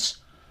experience,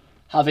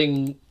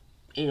 having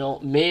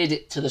made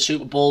it to the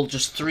Super Bowl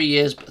just 3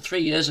 years.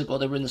 3 years ago,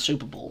 they were in the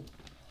Super Bowl.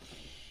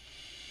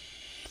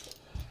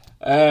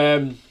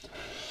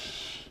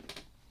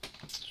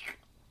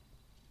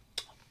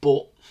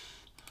 But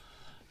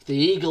the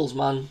Eagles,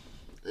 man,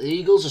 the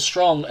Eagles are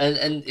strong,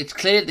 and it's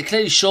clear they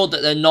clearly showed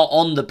that they're not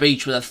on the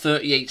beach with a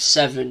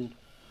 38-7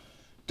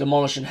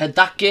 demolition. Had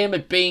that game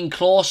had been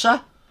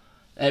closer,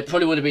 it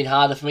probably would have been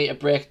harder for me to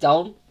break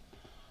down.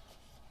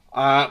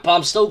 But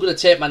I'm still going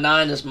to take my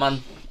Niners,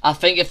 man. I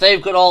think if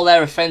they've got all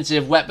their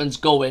offensive weapons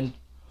going,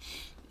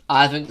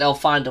 I think they'll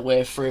find a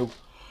way through.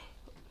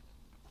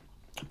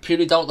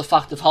 Purely down to the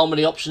fact of how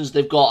many options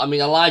they've got. I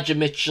mean, Elijah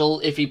Mitchell,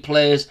 if he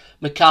plays,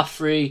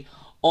 McCaffrey,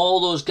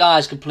 all those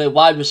guys can play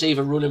wide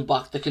receiver, running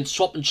back. They can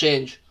swap and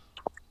change.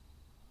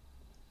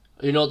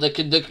 They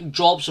can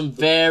drop some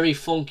very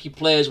funky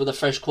plays with a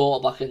fresh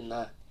quarterback in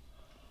there.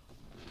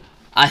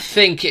 I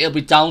think it'll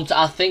be down to...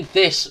 I think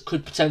this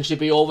could potentially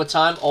be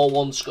overtime or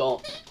one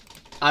score.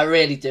 I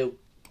really do.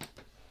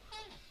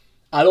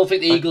 I don't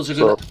think the Eagles are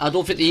going. I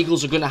don't think the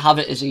Eagles are going to have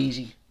it as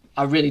easy.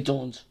 I really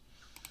don't.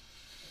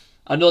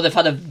 I know they've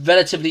had a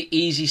relatively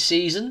easy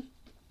season.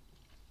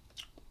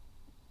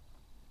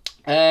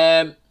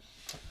 But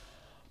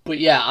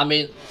yeah, I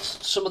mean,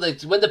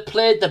 when they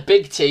played the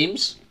big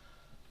teams,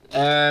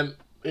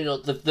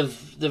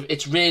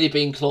 it's really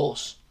been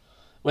close.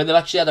 When they've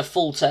actually had a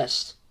full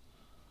test.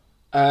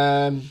 So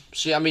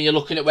I mean, you're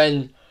looking at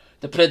when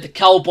they played the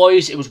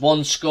Cowboys, it was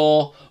one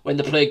score. When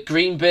they played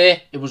Green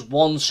Bay, it was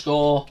one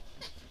score.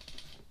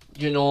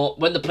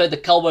 When they played the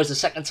Cowboys the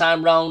second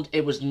time round,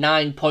 it was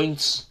 9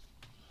 points.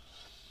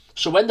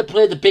 So when they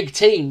play the big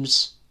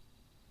teams,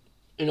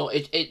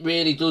 it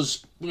really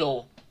does,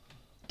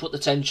 put the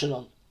tension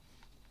on.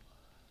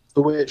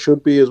 The way it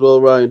should be as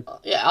well, Ryan.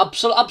 Yeah,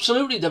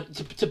 absolutely.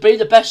 To be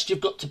the best, you've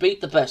got to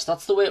beat the best.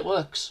 That's the way it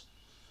works.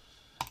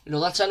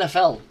 That's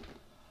NFL.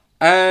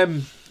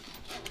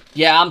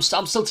 Yeah, I'm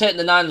still taking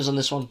the Niners on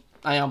this one.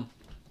 I am.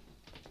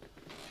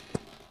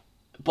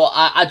 But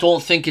I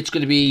don't think it's going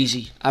to be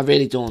easy. I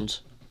really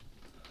don't.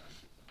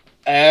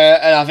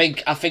 And I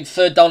think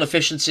third down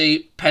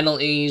efficiency,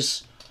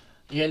 penalties,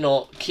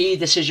 key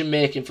decision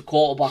making for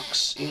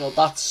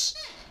quarterbacks.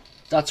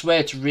 That's where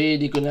it's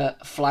really going to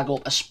flag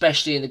up,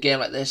 especially in a game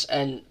like this.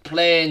 And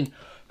playing,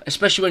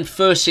 especially when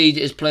first seed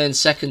is playing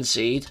second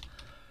seed,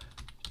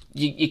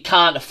 you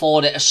can't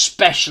afford it,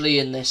 especially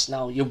in this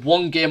now. You're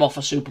one game off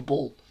a Super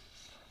Bowl,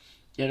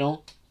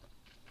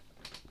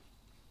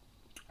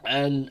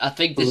 And I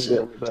think this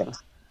is...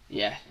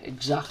 Yeah,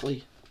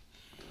 exactly.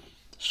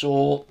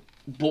 So,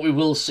 but we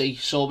will see.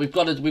 So we've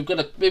got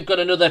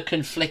another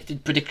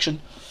conflicted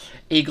prediction.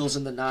 Eagles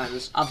and the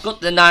Niners. I've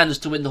got the Niners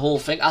to win the whole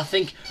thing. I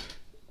think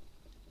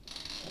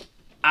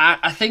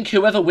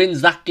whoever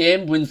wins that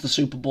game wins the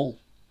Super Bowl.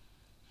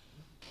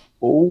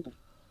 Oh.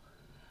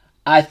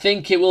 I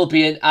think it will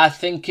be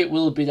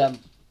them.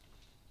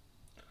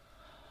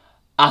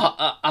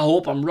 I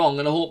hope I'm wrong,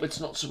 and I hope it's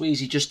not so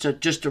easy just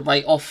to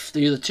write off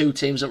the other two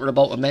teams that we're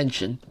about to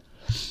mention.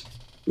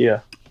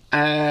 Yeah.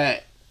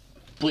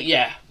 But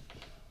yeah,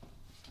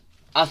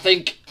 I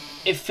think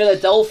if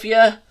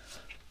Philadelphia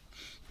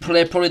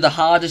play probably the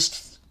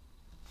hardest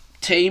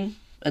team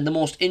and the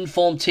most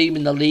informed team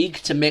in the league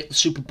to make the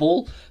Super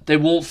Bowl, they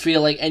won't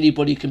feel like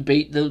anybody can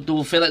beat. They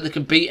will feel like they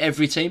can beat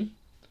every team.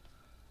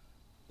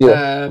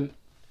 Yeah.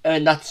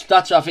 And that's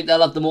I think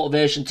they'll have the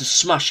motivation to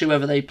smash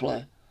whoever they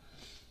play.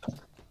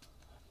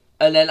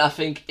 And then I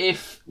think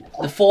if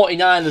the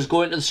 49ers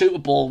go into the Super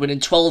Bowl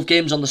winning 12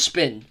 games on the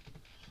spin,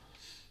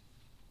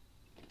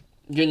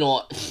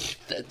 it'll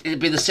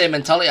be the same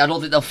mentality. I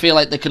don't think they'll feel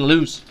like they can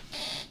lose.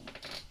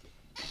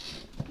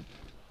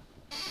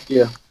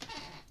 Yeah,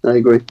 I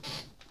agree.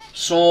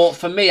 So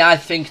for me, I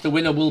think the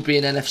winner will be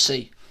an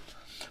NFC.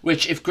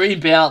 Which, if Green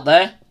Bay out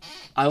there,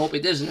 I hope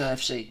it is an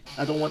NFC.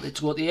 I don't want it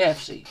to go to the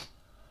AFC.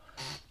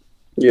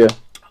 Yeah.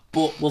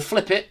 But we'll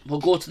flip it.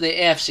 We'll go to the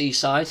AFC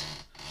side.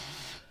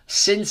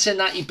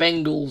 Cincinnati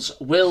Bengals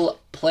will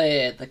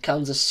play the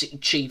Kansas City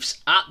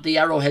Chiefs at the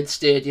Arrowhead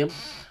Stadium.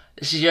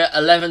 This is your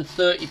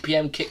 11:30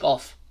 p.m.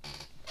 kickoff.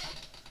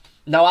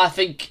 Now, I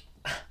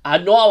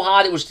know how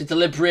hard it was to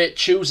deliberate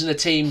choosing a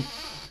team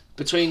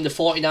between the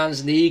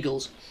 49ers and the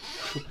Eagles.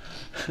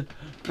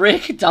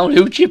 Break it down.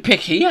 Who do you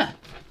pick here?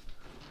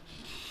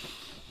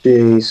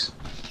 Jeez,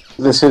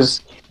 this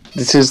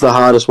is the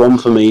hardest one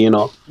for me.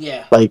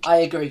 Yeah, like I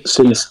agree.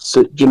 Since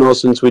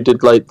we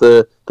did like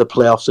the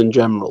playoffs in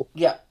general.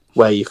 Yeah.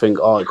 Where you think,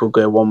 it could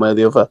go one way or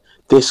the other.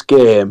 This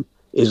game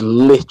is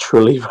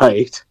literally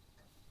right.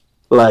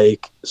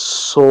 Like,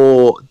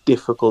 so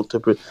difficult to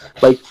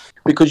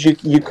because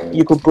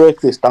you could break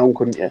this down,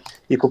 couldn't you?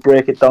 You could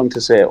break it down to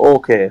say,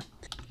 okay,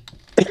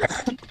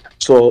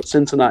 so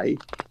Cincinnati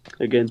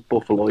against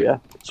Buffalo, yeah.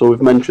 So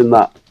we've mentioned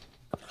that.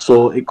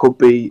 So it could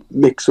be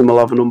Mixon will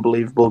have an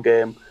unbelievable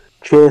game,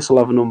 Chase will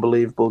have an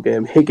unbelievable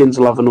game, Higgins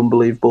will have an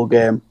unbelievable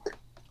game.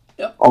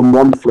 Yep. On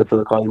one flip of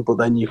the coin, but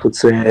then you could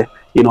say,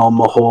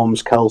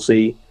 Mahomes,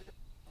 Kelsey,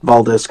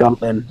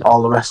 Valdez-Scantling,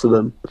 all the rest of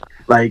them,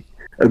 are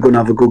going to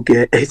have a good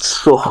game. It's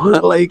so,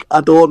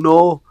 I don't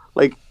know.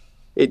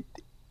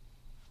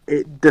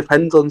 it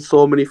depends on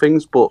so many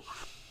things, but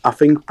I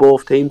think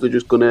both teams are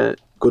just gonna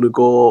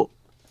go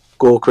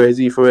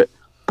crazy for it.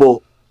 But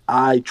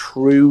I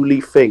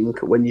truly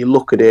think when you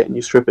look at it and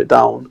you strip it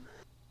down,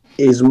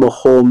 is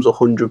Mahomes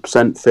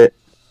 100% fit?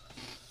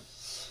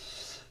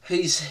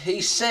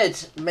 He said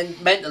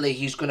mentally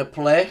he's going to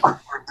play.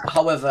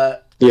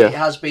 However, Yeah. it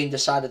has been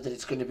decided that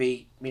it's going to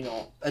be,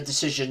 a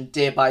decision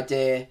day by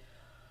day.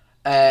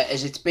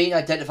 As it's been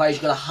identified,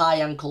 he's got a high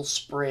ankle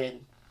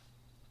sprain.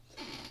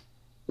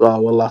 Oh,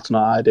 well, that's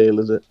not ideal,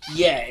 is it?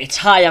 Yeah, it's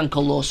high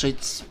ankle though, so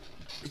it's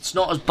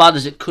not as bad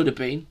as it could have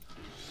been.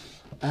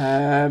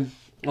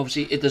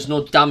 Obviously, there's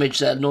no damage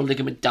there, no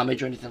ligament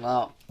damage or anything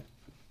like that.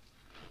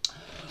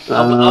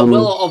 I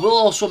will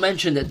also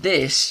mention that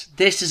this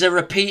is a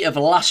repeat of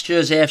last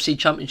year's AFC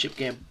Championship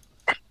game.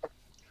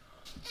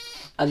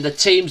 And the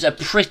teams are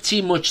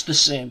pretty much the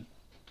same.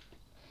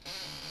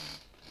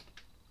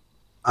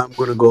 I'm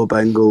going to go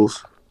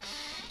Bengals.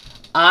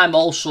 I'm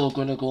also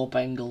going to go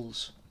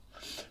Bengals.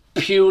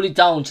 Purely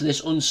down to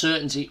this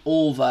uncertainty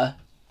over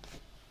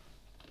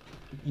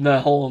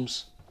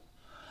Mahomes.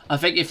 I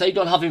think if they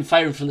don't have him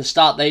firing from the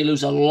start, they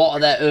lose a lot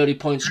of their early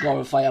point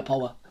scoring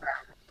firepower.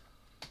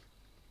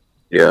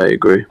 Yeah, I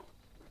agree.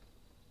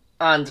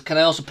 And can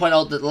I also point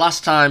out that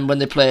last time when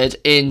they played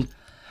in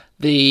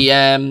the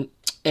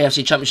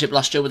AFC Championship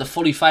last year with a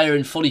fully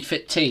firing, fully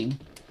fit team,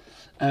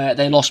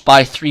 they lost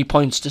by 3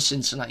 points to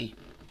Cincinnati.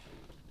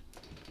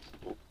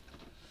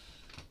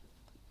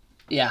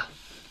 Yeah.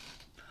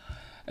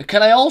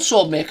 Can I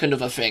also make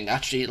another thing,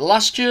 actually?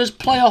 Last year's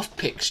playoff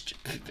picks,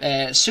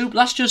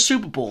 last year's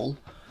Super Bowl,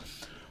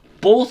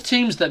 both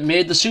teams that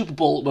made the Super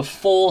Bowl were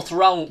fourth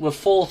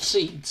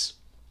seeds.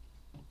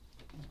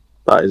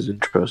 That is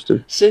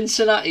interesting.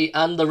 Cincinnati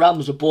and the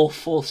Rams were both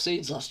fourth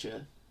seeds last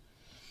year.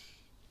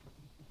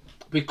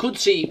 We could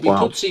see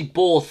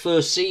both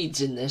first seeds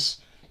in this.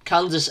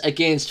 Kansas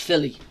against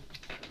Philly.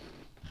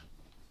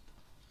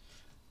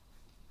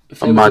 If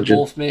they were to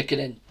both make it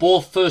in.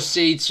 Both first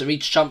seeds for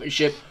each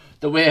championship,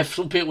 the way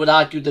some people would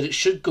argue that it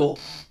should go.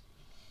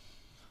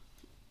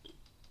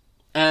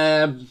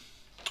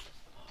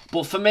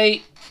 But for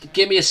me,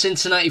 give me a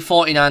Cincinnati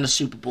 49ers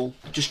Super Bowl.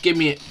 Just give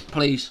me it,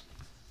 please.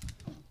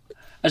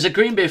 As a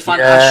Green Bay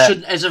fan,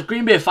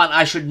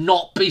 I should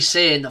not be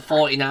saying the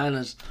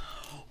 49ers.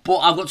 But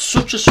I've got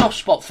such a soft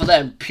spot for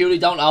them, purely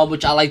down to how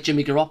much I like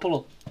Jimmy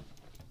Garoppolo.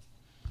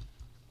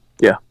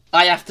 Yeah.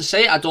 I have to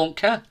say it, I don't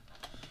care.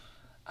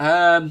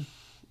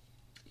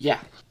 Yeah.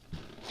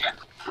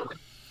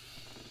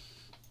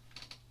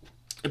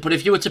 But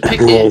if you were to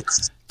pick it,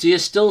 do you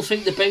still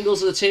think the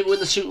Bengals are the team to win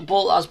the Super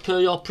Bowl as per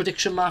your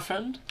prediction, my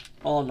friend?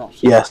 Or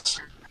not? Yes.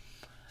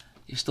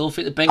 You still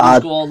think the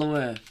Bengals go all the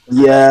way?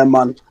 Yeah,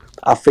 man.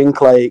 I think,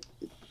 not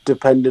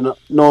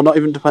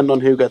even depending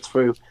on who gets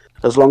through,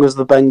 as long as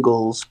the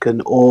Bengals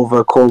can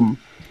overcome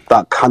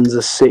that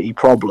Kansas City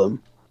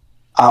problem,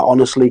 I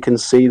honestly can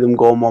see them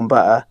going one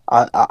better.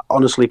 I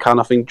honestly can.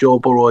 I think Joe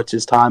Burrow, it's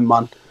his time,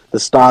 man. The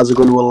stars are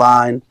going to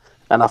align,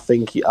 and I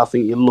think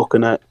you're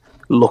looking at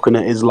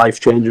his life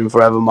changing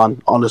forever,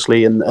 man.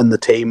 Honestly, and the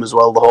team as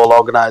well, the whole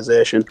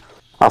organisation.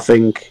 I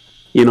think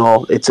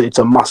it's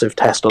a massive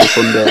test on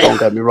Sunday. Don't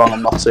get me wrong.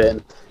 I'm not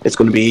saying it's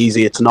going to be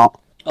easy. It's not.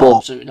 But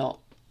absolutely not.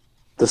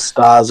 The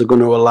stars are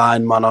going to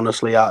align, man.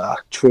 Honestly, I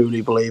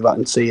truly believe I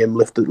can see him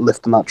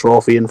lifting that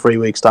trophy in 3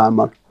 weeks' time,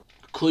 man.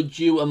 Could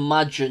you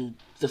imagine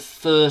the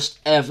first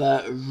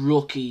ever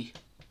rookie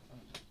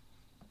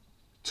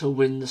to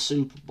win the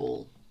Super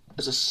Bowl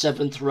as a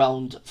 7th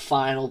round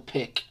final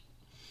pick?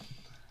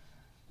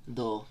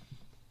 Though,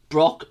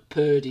 Brock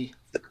Purdy.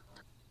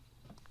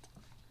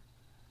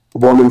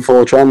 1 in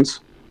 4 chance.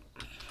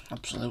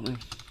 Absolutely.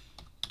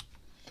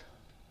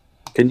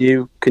 Can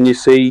you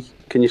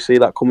see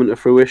that coming to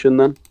fruition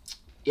then?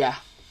 Yeah,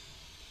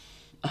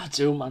 I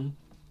do, man.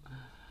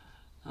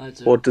 I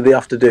do. What do they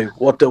have to do?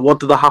 What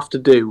do they have to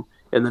do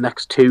in the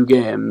next 2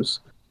 games?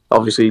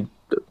 Obviously,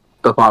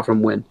 apart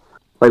from win,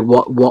 like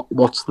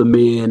what's the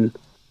main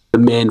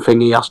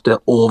thing he has to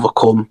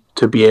overcome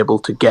to be able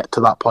to get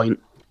to that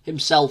point?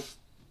 Himself.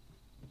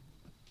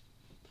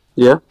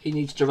 Yeah. He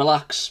needs to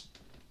relax.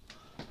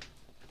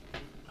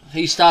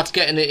 He starts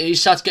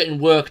getting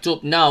worked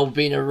up now,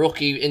 being a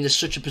rookie in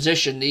such a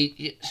position.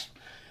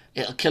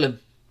 It'll kill him.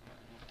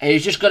 And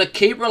he's just got to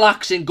keep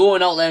relaxing,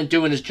 going out there and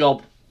doing his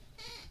job.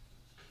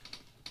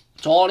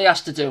 That's all he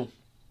has to do.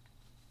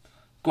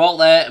 Go out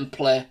there and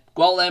play.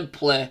 Go out there and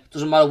play.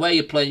 Doesn't matter where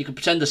you play. You can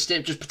pretend the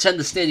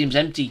stadium's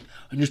empty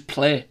and just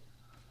play.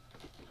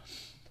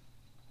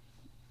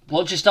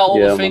 Once you start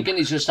overthinking,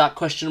 he's going to start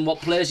questioning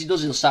what plays he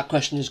does. He'll start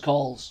questioning his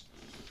calls.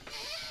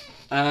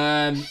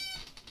 However,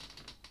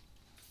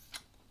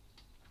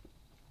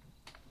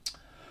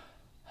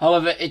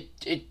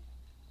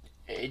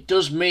 it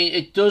does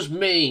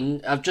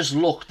mean I've just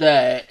looked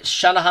there.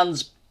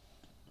 Shanahan's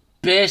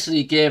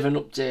basically gave an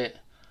update.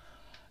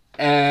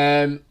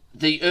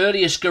 The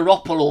earliest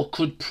Garoppolo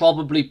could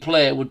probably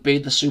play would be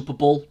the Super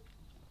Bowl.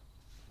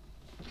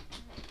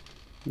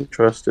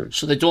 Interesting.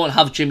 So they don't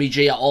have Jimmy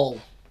G at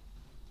all.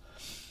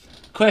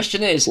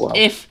 Question is, wow.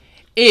 if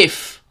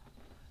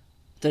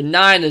the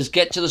Niners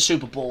get to the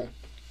Super Bowl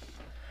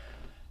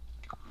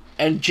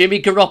and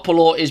Jimmy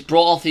Garoppolo is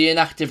brought off the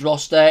inactive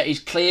roster, he's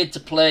cleared to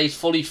play, he's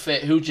fully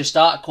fit, who'd you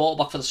start at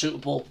quarterback for the Super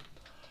Bowl?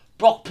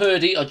 Brock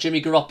Purdy or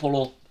Jimmy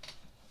Garoppolo?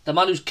 The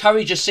man who's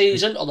carried your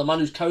season or the man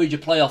who's carried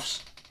your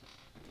playoffs?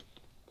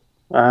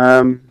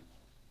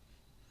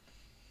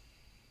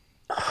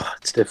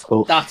 It's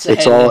difficult.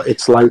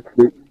 It's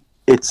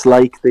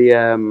like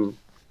the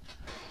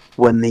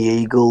when the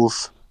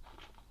Eagles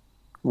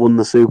won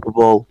the Super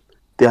Bowl,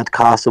 they had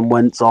Carson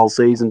Wentz all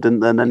season,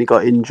 didn't they? And then he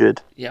got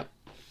injured. Yep.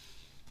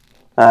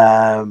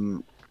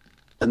 And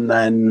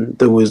then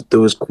there was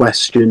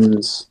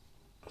questions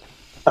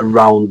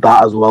around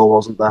that as well,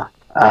 wasn't there?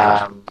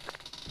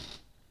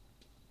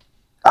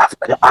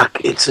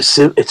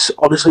 It's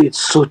honestly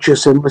such a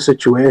similar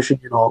situation,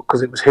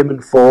 because it was him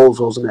and Foles,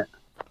 wasn't it?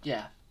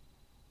 Yeah.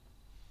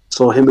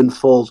 So him and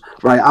Foles,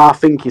 right? I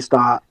think you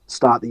start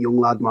the young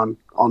lad, man.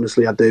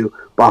 Honestly, I do.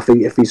 But I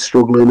think if he's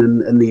struggling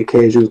and the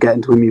occasions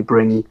getting to him, you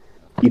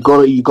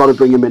got to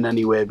bring him in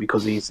anyway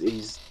because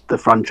he's the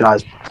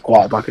franchise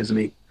quarterback, isn't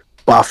he?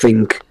 But I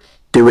think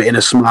do it in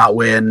a smart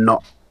way and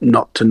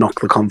not to knock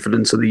the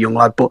confidence of the young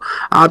lad. But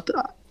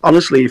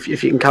honestly, if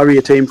you can carry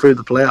your team through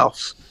the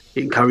playoffs,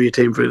 you can carry your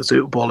team through the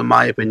Super Bowl, in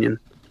my opinion.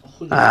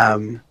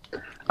 I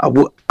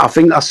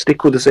think I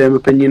stick with the same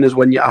opinion as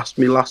when you asked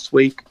me last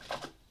week.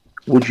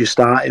 Would you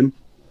start him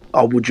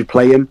or would you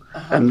play him?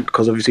 And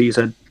because obviously you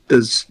said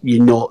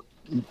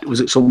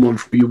was it someone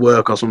from your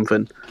work or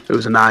something who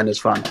was a Niners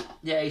fan?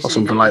 Yeah, or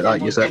something like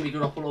that. You said. Jimmy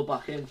Garoppolo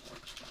back in.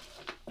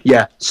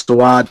 Yeah, so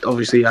I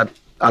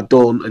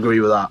don't agree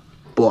with that,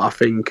 but I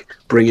think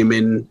bring him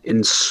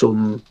in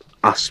some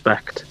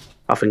aspect.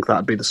 I think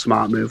that'd be the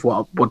smart move.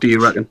 What do you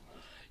reckon?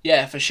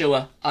 Yeah, for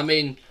sure. I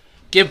mean,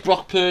 give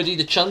Brock Purdy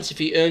the chance. If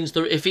he earns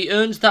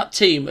that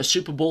team a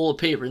Super Bowl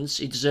appearance,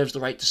 he deserves the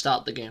right to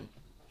start the game.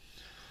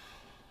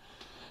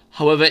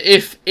 However,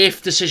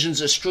 if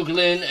decisions are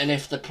struggling and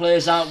if the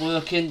players aren't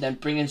working, then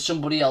bring in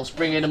somebody else.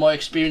 Bring in a more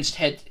experienced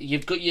head.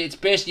 You've got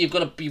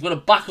a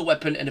backup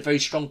weapon and a very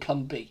strong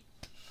plan B.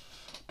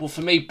 But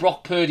for me,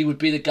 Brock Purdy would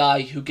be the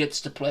guy who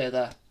gets to play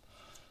there.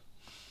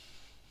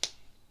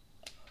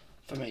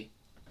 For me,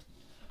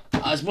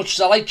 as much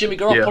as I like Jimmy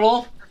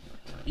Garoppolo,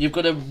 you've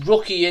got a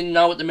rookie in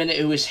now at the minute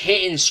who is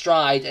hitting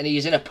stride and he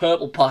is in a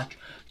purple patch.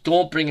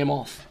 Don't bring him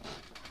off.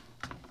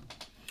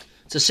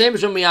 It's the same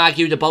as when we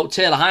argued about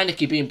Taylor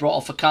Heineke being brought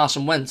off for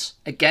Carson Wentz.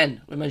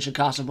 Again, we mentioned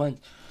Carson Wentz.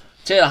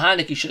 Taylor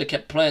Heineke should have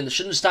kept playing. They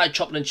shouldn't have started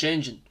chopping and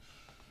changing.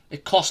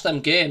 It cost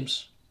them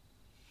games.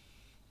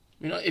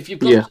 If you've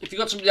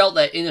got somebody out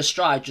there in a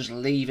stride, just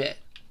leave it.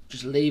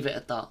 Just leave it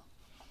at that.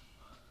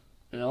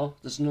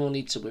 There's no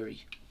need to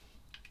worry.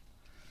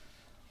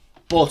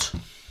 But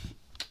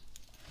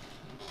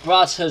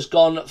Brad has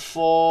gone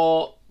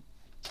for,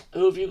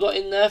 who have you got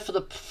in there for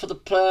the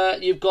player?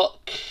 You've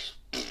got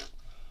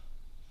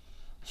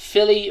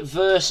Philly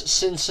versus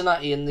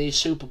Cincinnati in the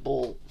Super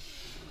Bowl.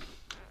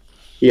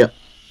 Yeah.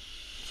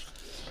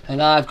 And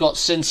I've got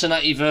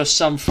Cincinnati versus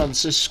San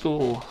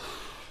Francisco.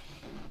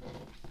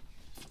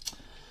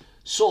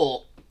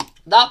 So,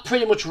 that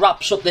pretty much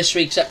wraps up this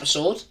week's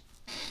episode.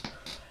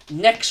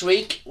 Next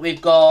week,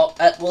 we've got,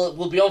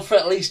 we'll be on for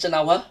at least an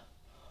hour.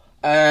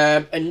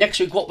 And next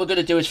week, what we're going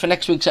to do is, for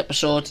next week's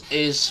episode,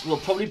 is we'll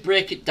probably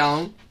break it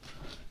down.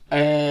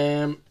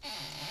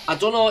 I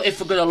don't know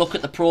if we're going to look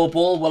at the Pro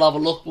Bowl. We'll have a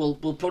look. We'll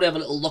probably have a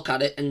little look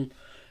at it and,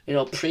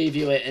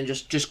 preview it and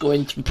just go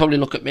into and probably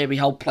look at maybe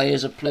how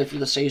players have played through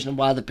the season and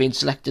why they've been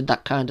selected,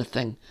 that kind of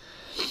thing.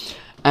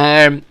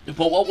 But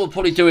what we'll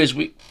probably do is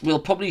we'll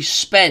probably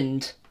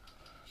spend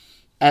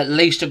at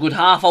least a good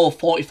half hour,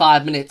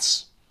 45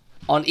 minutes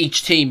on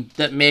each team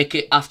that make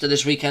it after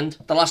this weekend.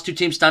 The last two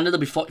teams standing, there'll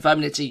be 45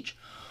 minutes each.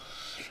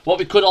 What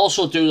we could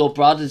also do though,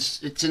 Brad,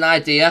 is it's an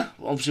idea.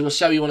 Obviously, we'll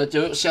see how you want to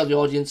do it. We'll see how the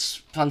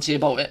audience fancy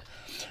about it.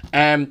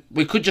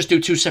 We could just do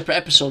 2 separate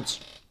episodes.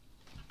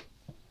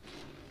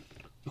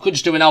 We could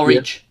just do an hour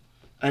each,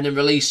 and then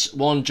release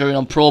one during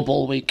on Pro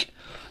Bowl week,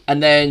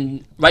 and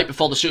then right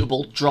before the Super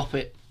Bowl, drop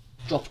a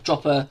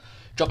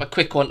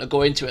quick one to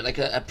go into it, like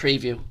a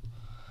preview.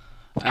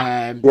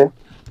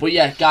 But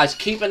yeah, guys,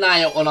 keep an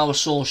eye out on our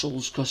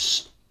socials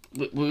because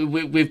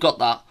we've got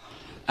that.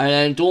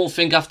 And don't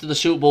think after the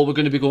Super Bowl we're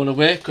going to be going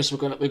away because we're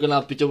going to be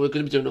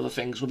doing other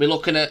things. We'll be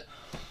looking at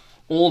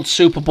old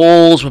Super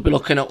Bowls. We'll be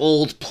looking at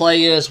old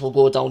players. We'll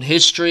go down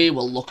history.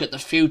 We'll look at the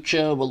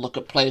future. We'll look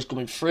at players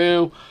coming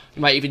through.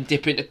 We might even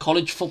dip into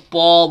college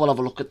football. We'll have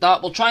a look at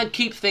that. We'll try and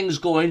keep things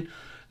going.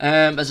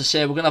 As I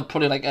say, we're going to have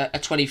probably like a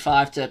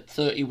 25 to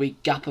 30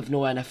 week gap of no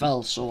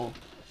NFL. So,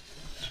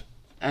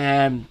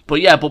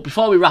 but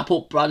before we wrap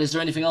up, Brad, is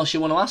there anything else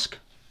you want to ask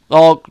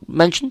or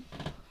mention?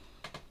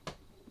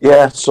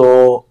 Yeah.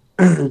 So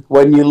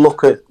when you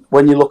look at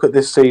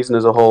this season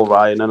as a whole,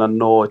 Ryan, and I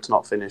know it's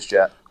not finished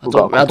yet. I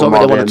don't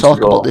really want to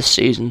talk about this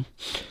season.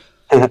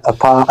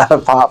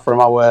 apart from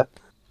our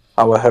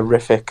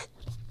horrific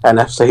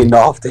NFC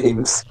North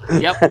teams.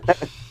 Yep.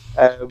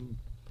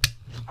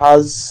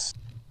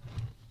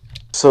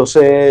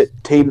 Say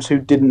teams who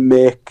didn't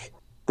make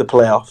the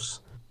playoffs,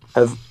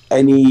 have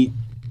any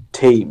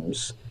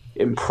teams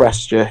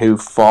impressed you who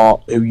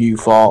you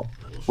thought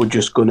were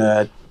just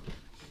gonna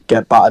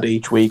get battered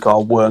each week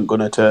or weren't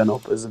gonna turn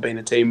up? Has there been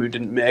a team who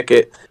didn't make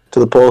it to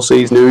the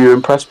postseason who you were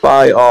impressed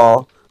by,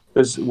 or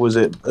was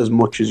it as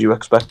much as you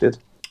expected?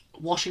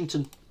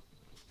 Washington.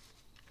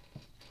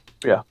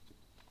 Yeah.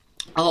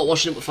 I thought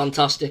Washington were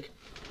fantastic.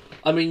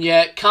 I mean,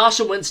 yeah,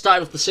 Carson Wentz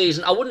started off the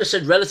season. I wouldn't have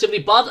said relatively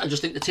bad. I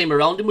just think the team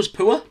around him was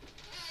poor.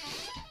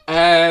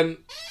 But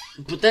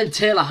then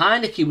Taylor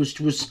Heineke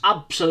was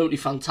absolutely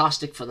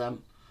fantastic for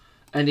them.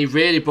 And he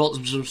really brought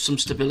them some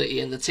stability.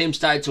 And the team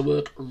started to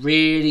work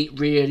really,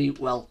 really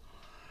well.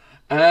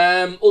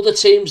 Other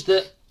teams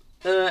that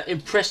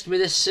impressed me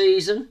this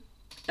season.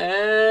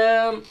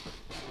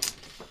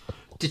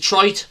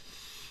 Detroit.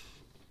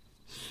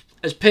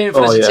 As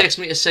painful as it takes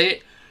me to say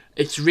it,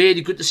 it's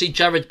really good to see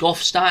Jared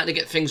Goff starting to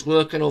get things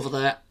working over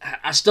there.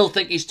 I still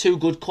think he's too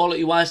good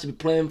quality-wise to be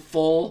playing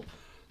for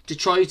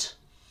Detroit.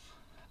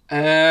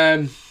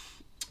 But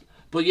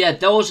yeah,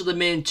 those are the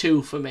main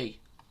two for me.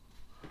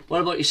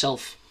 What about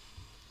yourself?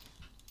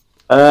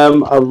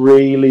 I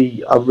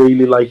really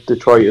like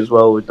Detroit as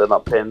well.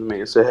 That pains me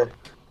to say.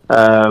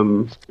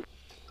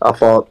 I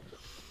thought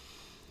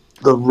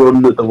the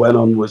run that they went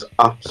on was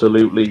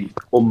absolutely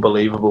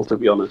unbelievable, to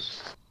be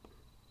honest.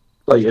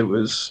 Like, it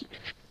was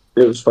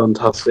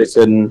fantastic,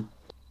 and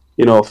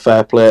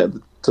fair play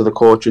to the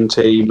coaching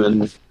team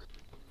and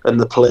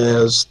the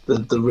players.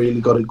 They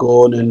really got it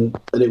going, and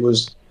it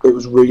was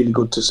really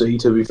good to see.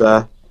 To be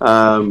fair,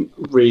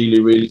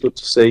 really, really good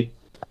to see.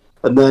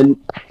 And then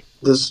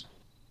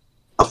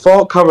I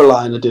thought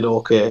Carolina did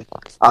okay.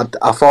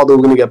 I thought they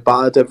were going to get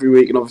battered every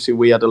week, and obviously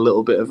we had a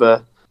little bit of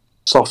a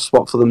soft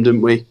spot for them,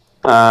 didn't we?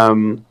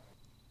 And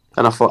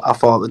I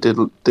thought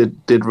they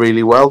did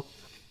really well.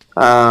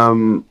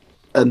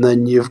 And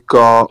then you've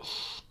got.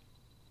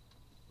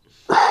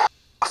 I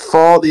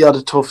thought they had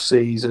a tough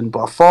season,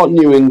 but I thought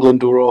New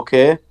England were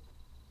okay.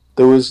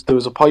 There was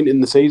a point in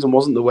the season,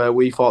 wasn't there, where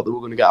we thought they were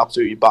going to get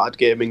absolutely battered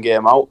game in,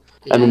 game out,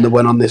 and then they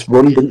went on this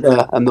run, didn't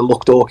they? And they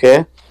looked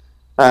okay.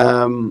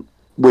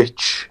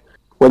 Which,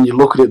 when you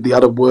look at it, they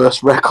had a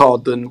worse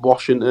record than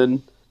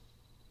Washington,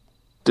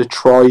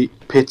 Detroit,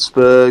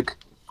 Pittsburgh.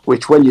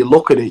 Which, when you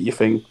look at it, you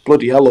think,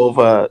 bloody hell,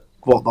 over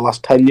the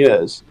last 10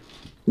 years,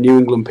 New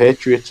England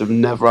Patriots have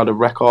never had a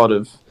record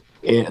of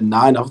 8 and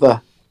 9, have they?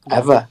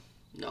 Ever?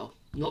 No,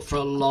 not for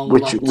a long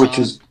time.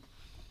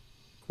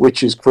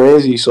 Which is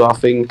crazy. So I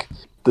think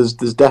there's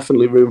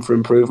definitely room for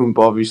improvement.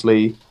 But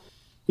obviously,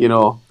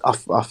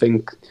 I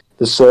think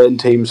there's certain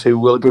teams who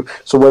will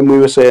improve. So when we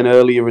were saying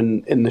earlier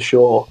in the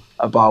show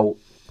about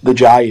the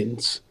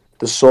Giants,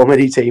 there's so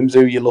many teams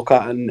who you look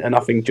at and I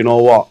think, do you know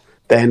what?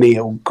 They need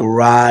to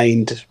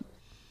grind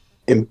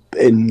in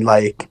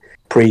like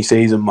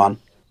pre-season, man.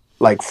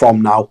 Like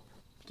from now.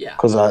 Yeah.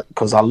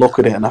 Because I look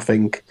at it and I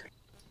think,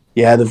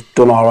 yeah, they've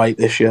done all right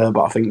this year,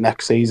 but I think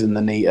next season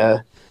they need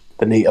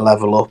to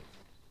level up.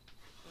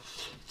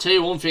 Tell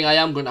you one thing I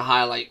am going to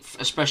highlight,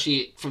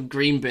 especially from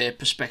Green Bay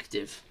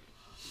perspective,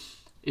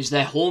 is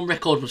their home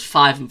record was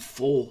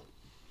 5-4.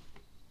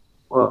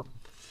 What?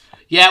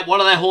 Yeah, one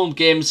of their home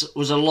games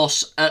was a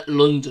loss at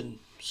London,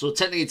 so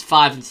technically it's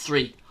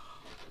 5-3.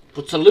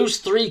 But to lose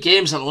 3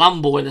 games at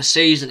Lambeau in a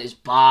season is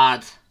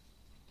bad.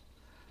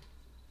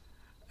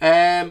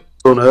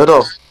 Unheard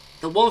of.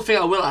 The one thing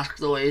I will ask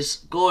though is,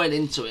 going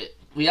into it,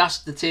 we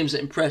asked the teams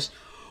that impressed.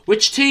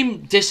 Which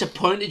team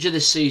disappointed you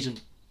this season?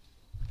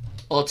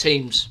 Or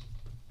teams?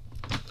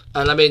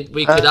 And I mean,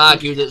 we could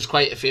argue that there's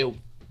quite a few.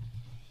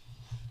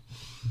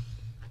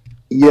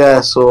 Yeah,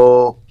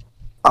 so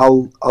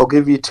I'll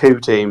give you 2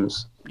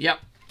 teams. Yep.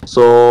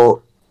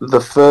 So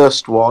the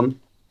first one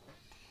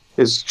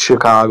is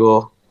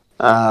Chicago.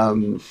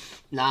 Nah.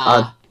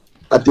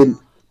 I didn't.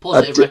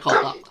 Positive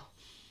record that.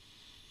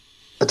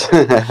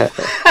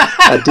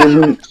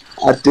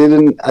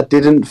 I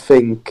didn't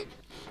think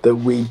that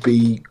we'd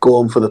be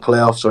going for the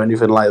playoffs or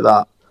anything like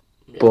that.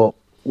 Yeah. But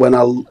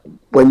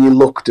when you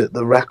looked at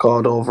the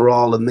record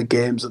overall and the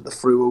games that they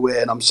threw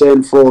away, and I'm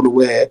saying thrown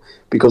away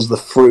because they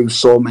threw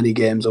so many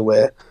games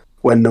away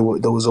when there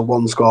was a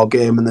 1-score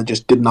game and they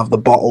just didn't have the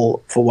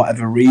bottle for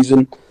whatever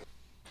reason.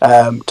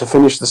 To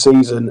finish the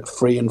season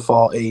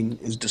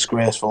 3-14 is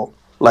disgraceful.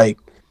 Like,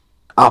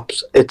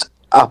 it's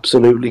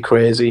absolutely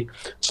crazy.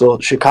 So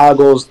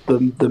Chicago's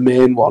the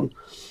main one,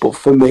 but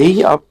for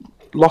me,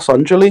 Los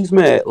Angeles,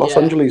 mate, Los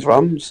Angeles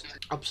Rams.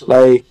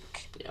 Absolutely. Like,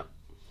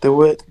 they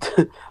were.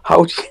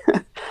 How do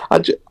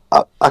you,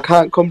 I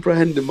can't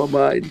comprehend in my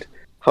mind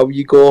how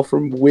you go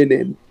from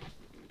winning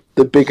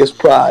the biggest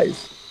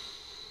prize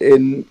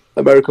in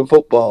American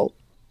football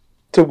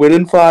to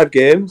winning 5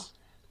 games.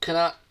 Can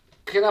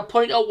I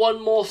point out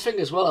one more thing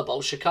as well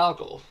about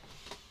Chicago?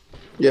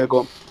 Yeah,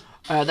 go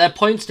on. Their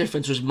points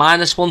difference was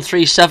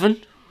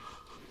 -137.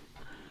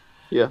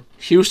 Yeah.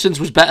 Houston's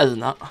was better than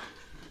that.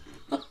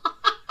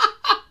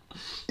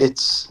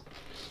 It's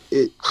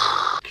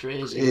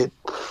crazy.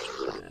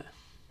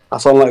 I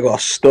sound like I got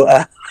a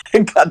stutter.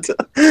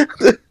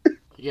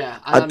 Yeah,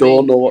 I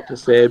don't know what to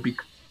say.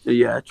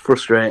 Yeah, it's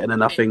frustrating,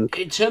 and I think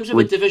in terms of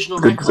a divisional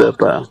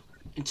record,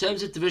 in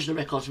terms of divisional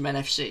record from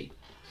NFC,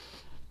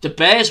 the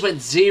Bears went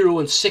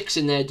 0-6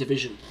 in their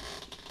division.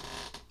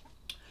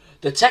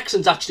 The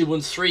Texans actually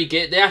won 3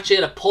 games. They actually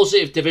had a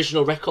positive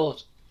divisional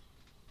record.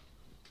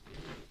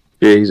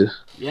 Jesus.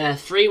 Yeah,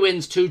 3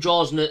 wins, 2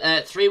 draws,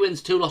 and 3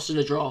 wins, 2 losses, and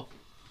a draw.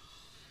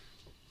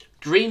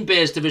 Green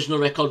Bay's divisional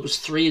record was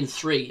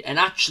 3-3, and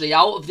actually,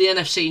 out of the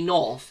NFC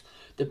North,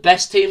 the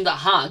best team that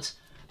had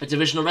a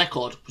divisional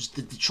record was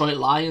the Detroit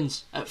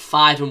Lions at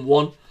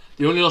 5-1.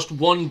 They only lost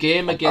 1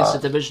 game against a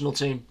divisional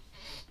team.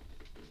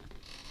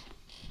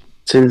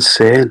 It's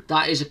insane.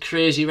 That is a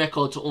crazy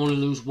record to only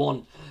lose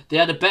 1. They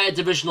had a better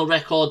divisional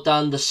record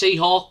than the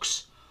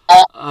Seahawks.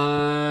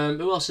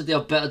 Who else did they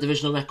have better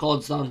divisional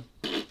records than?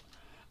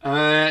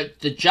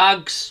 The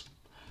Jags,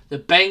 the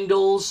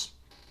Bengals,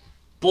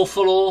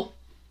 Buffalo.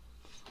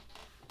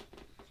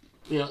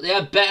 You know, they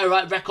had better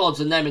records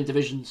than them in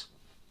divisions.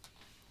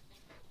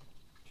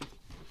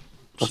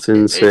 That's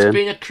insane. It's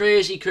been a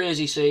crazy,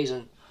 crazy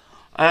season.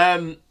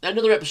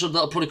 Another episode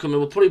that'll probably come in.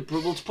 We'll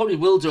probably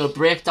do a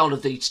breakdown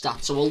of these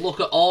stats. So we'll look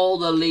at all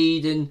the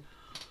leading,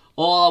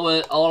 all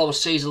our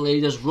season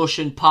leaders,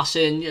 rushing,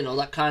 passing, you know,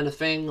 that kind of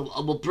thing. And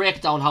we'll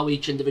break down how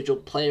each individual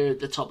player at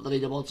the top of the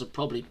leaderboards have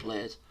probably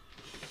played.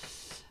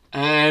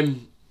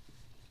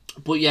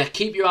 But yeah,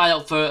 keep your eye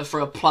out for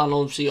a plan,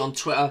 obviously, on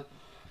Twitter,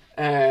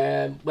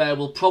 where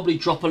we'll probably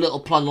drop a little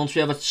plan once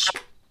we have a chat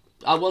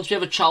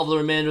over the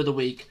remainder of the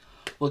week.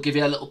 We'll give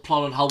you a little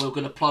plan on how we're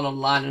going to plan on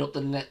lining up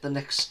the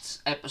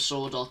next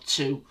episode or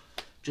 2,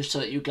 just so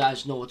that you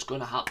guys know what's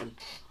going to happen.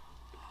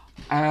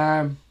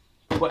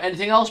 But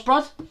anything else,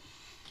 Brad?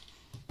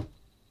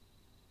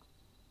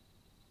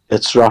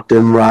 It's wrapped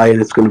in,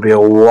 Ryan. It's going to be a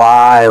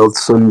wild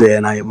Sunday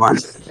night, man.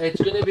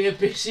 It's going to be a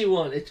busy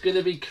one. It's going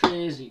to be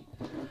crazy.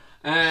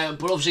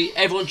 But obviously,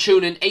 everyone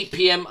tune in 8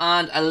 PM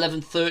and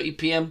 11:30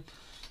 PM.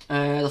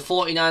 The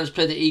 49ers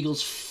play the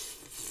Eagles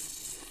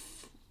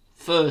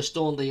first,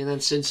 don't they? And then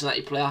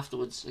Cincinnati play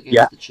afterwards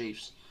against the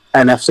Chiefs.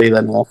 NFC,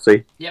 then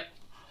NFC. Yep.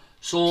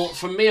 So,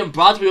 from me and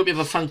Brad, we hope you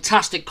have a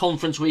fantastic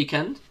conference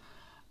weekend.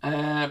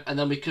 And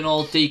then we can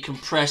all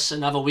decompress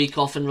and have a week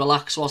off and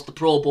relax whilst the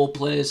Pro Bowl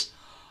plays.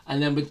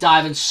 And then we're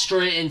diving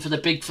straight in for the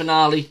big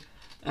finale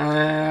in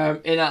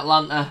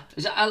Atlanta.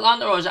 Is it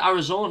Atlanta or is it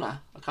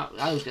Arizona? I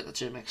always get the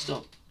two mixed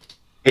up.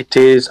 It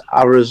is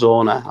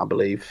Arizona, I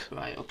believe.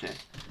 Right, okay.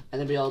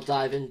 And then we all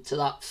dive into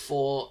that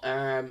for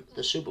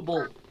the Super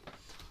Bowl.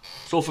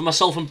 So for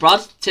myself and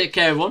Brad, take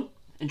care everyone.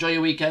 Enjoy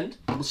your weekend.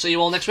 We'll see you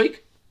all next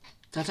week.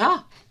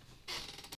 Ta-ta.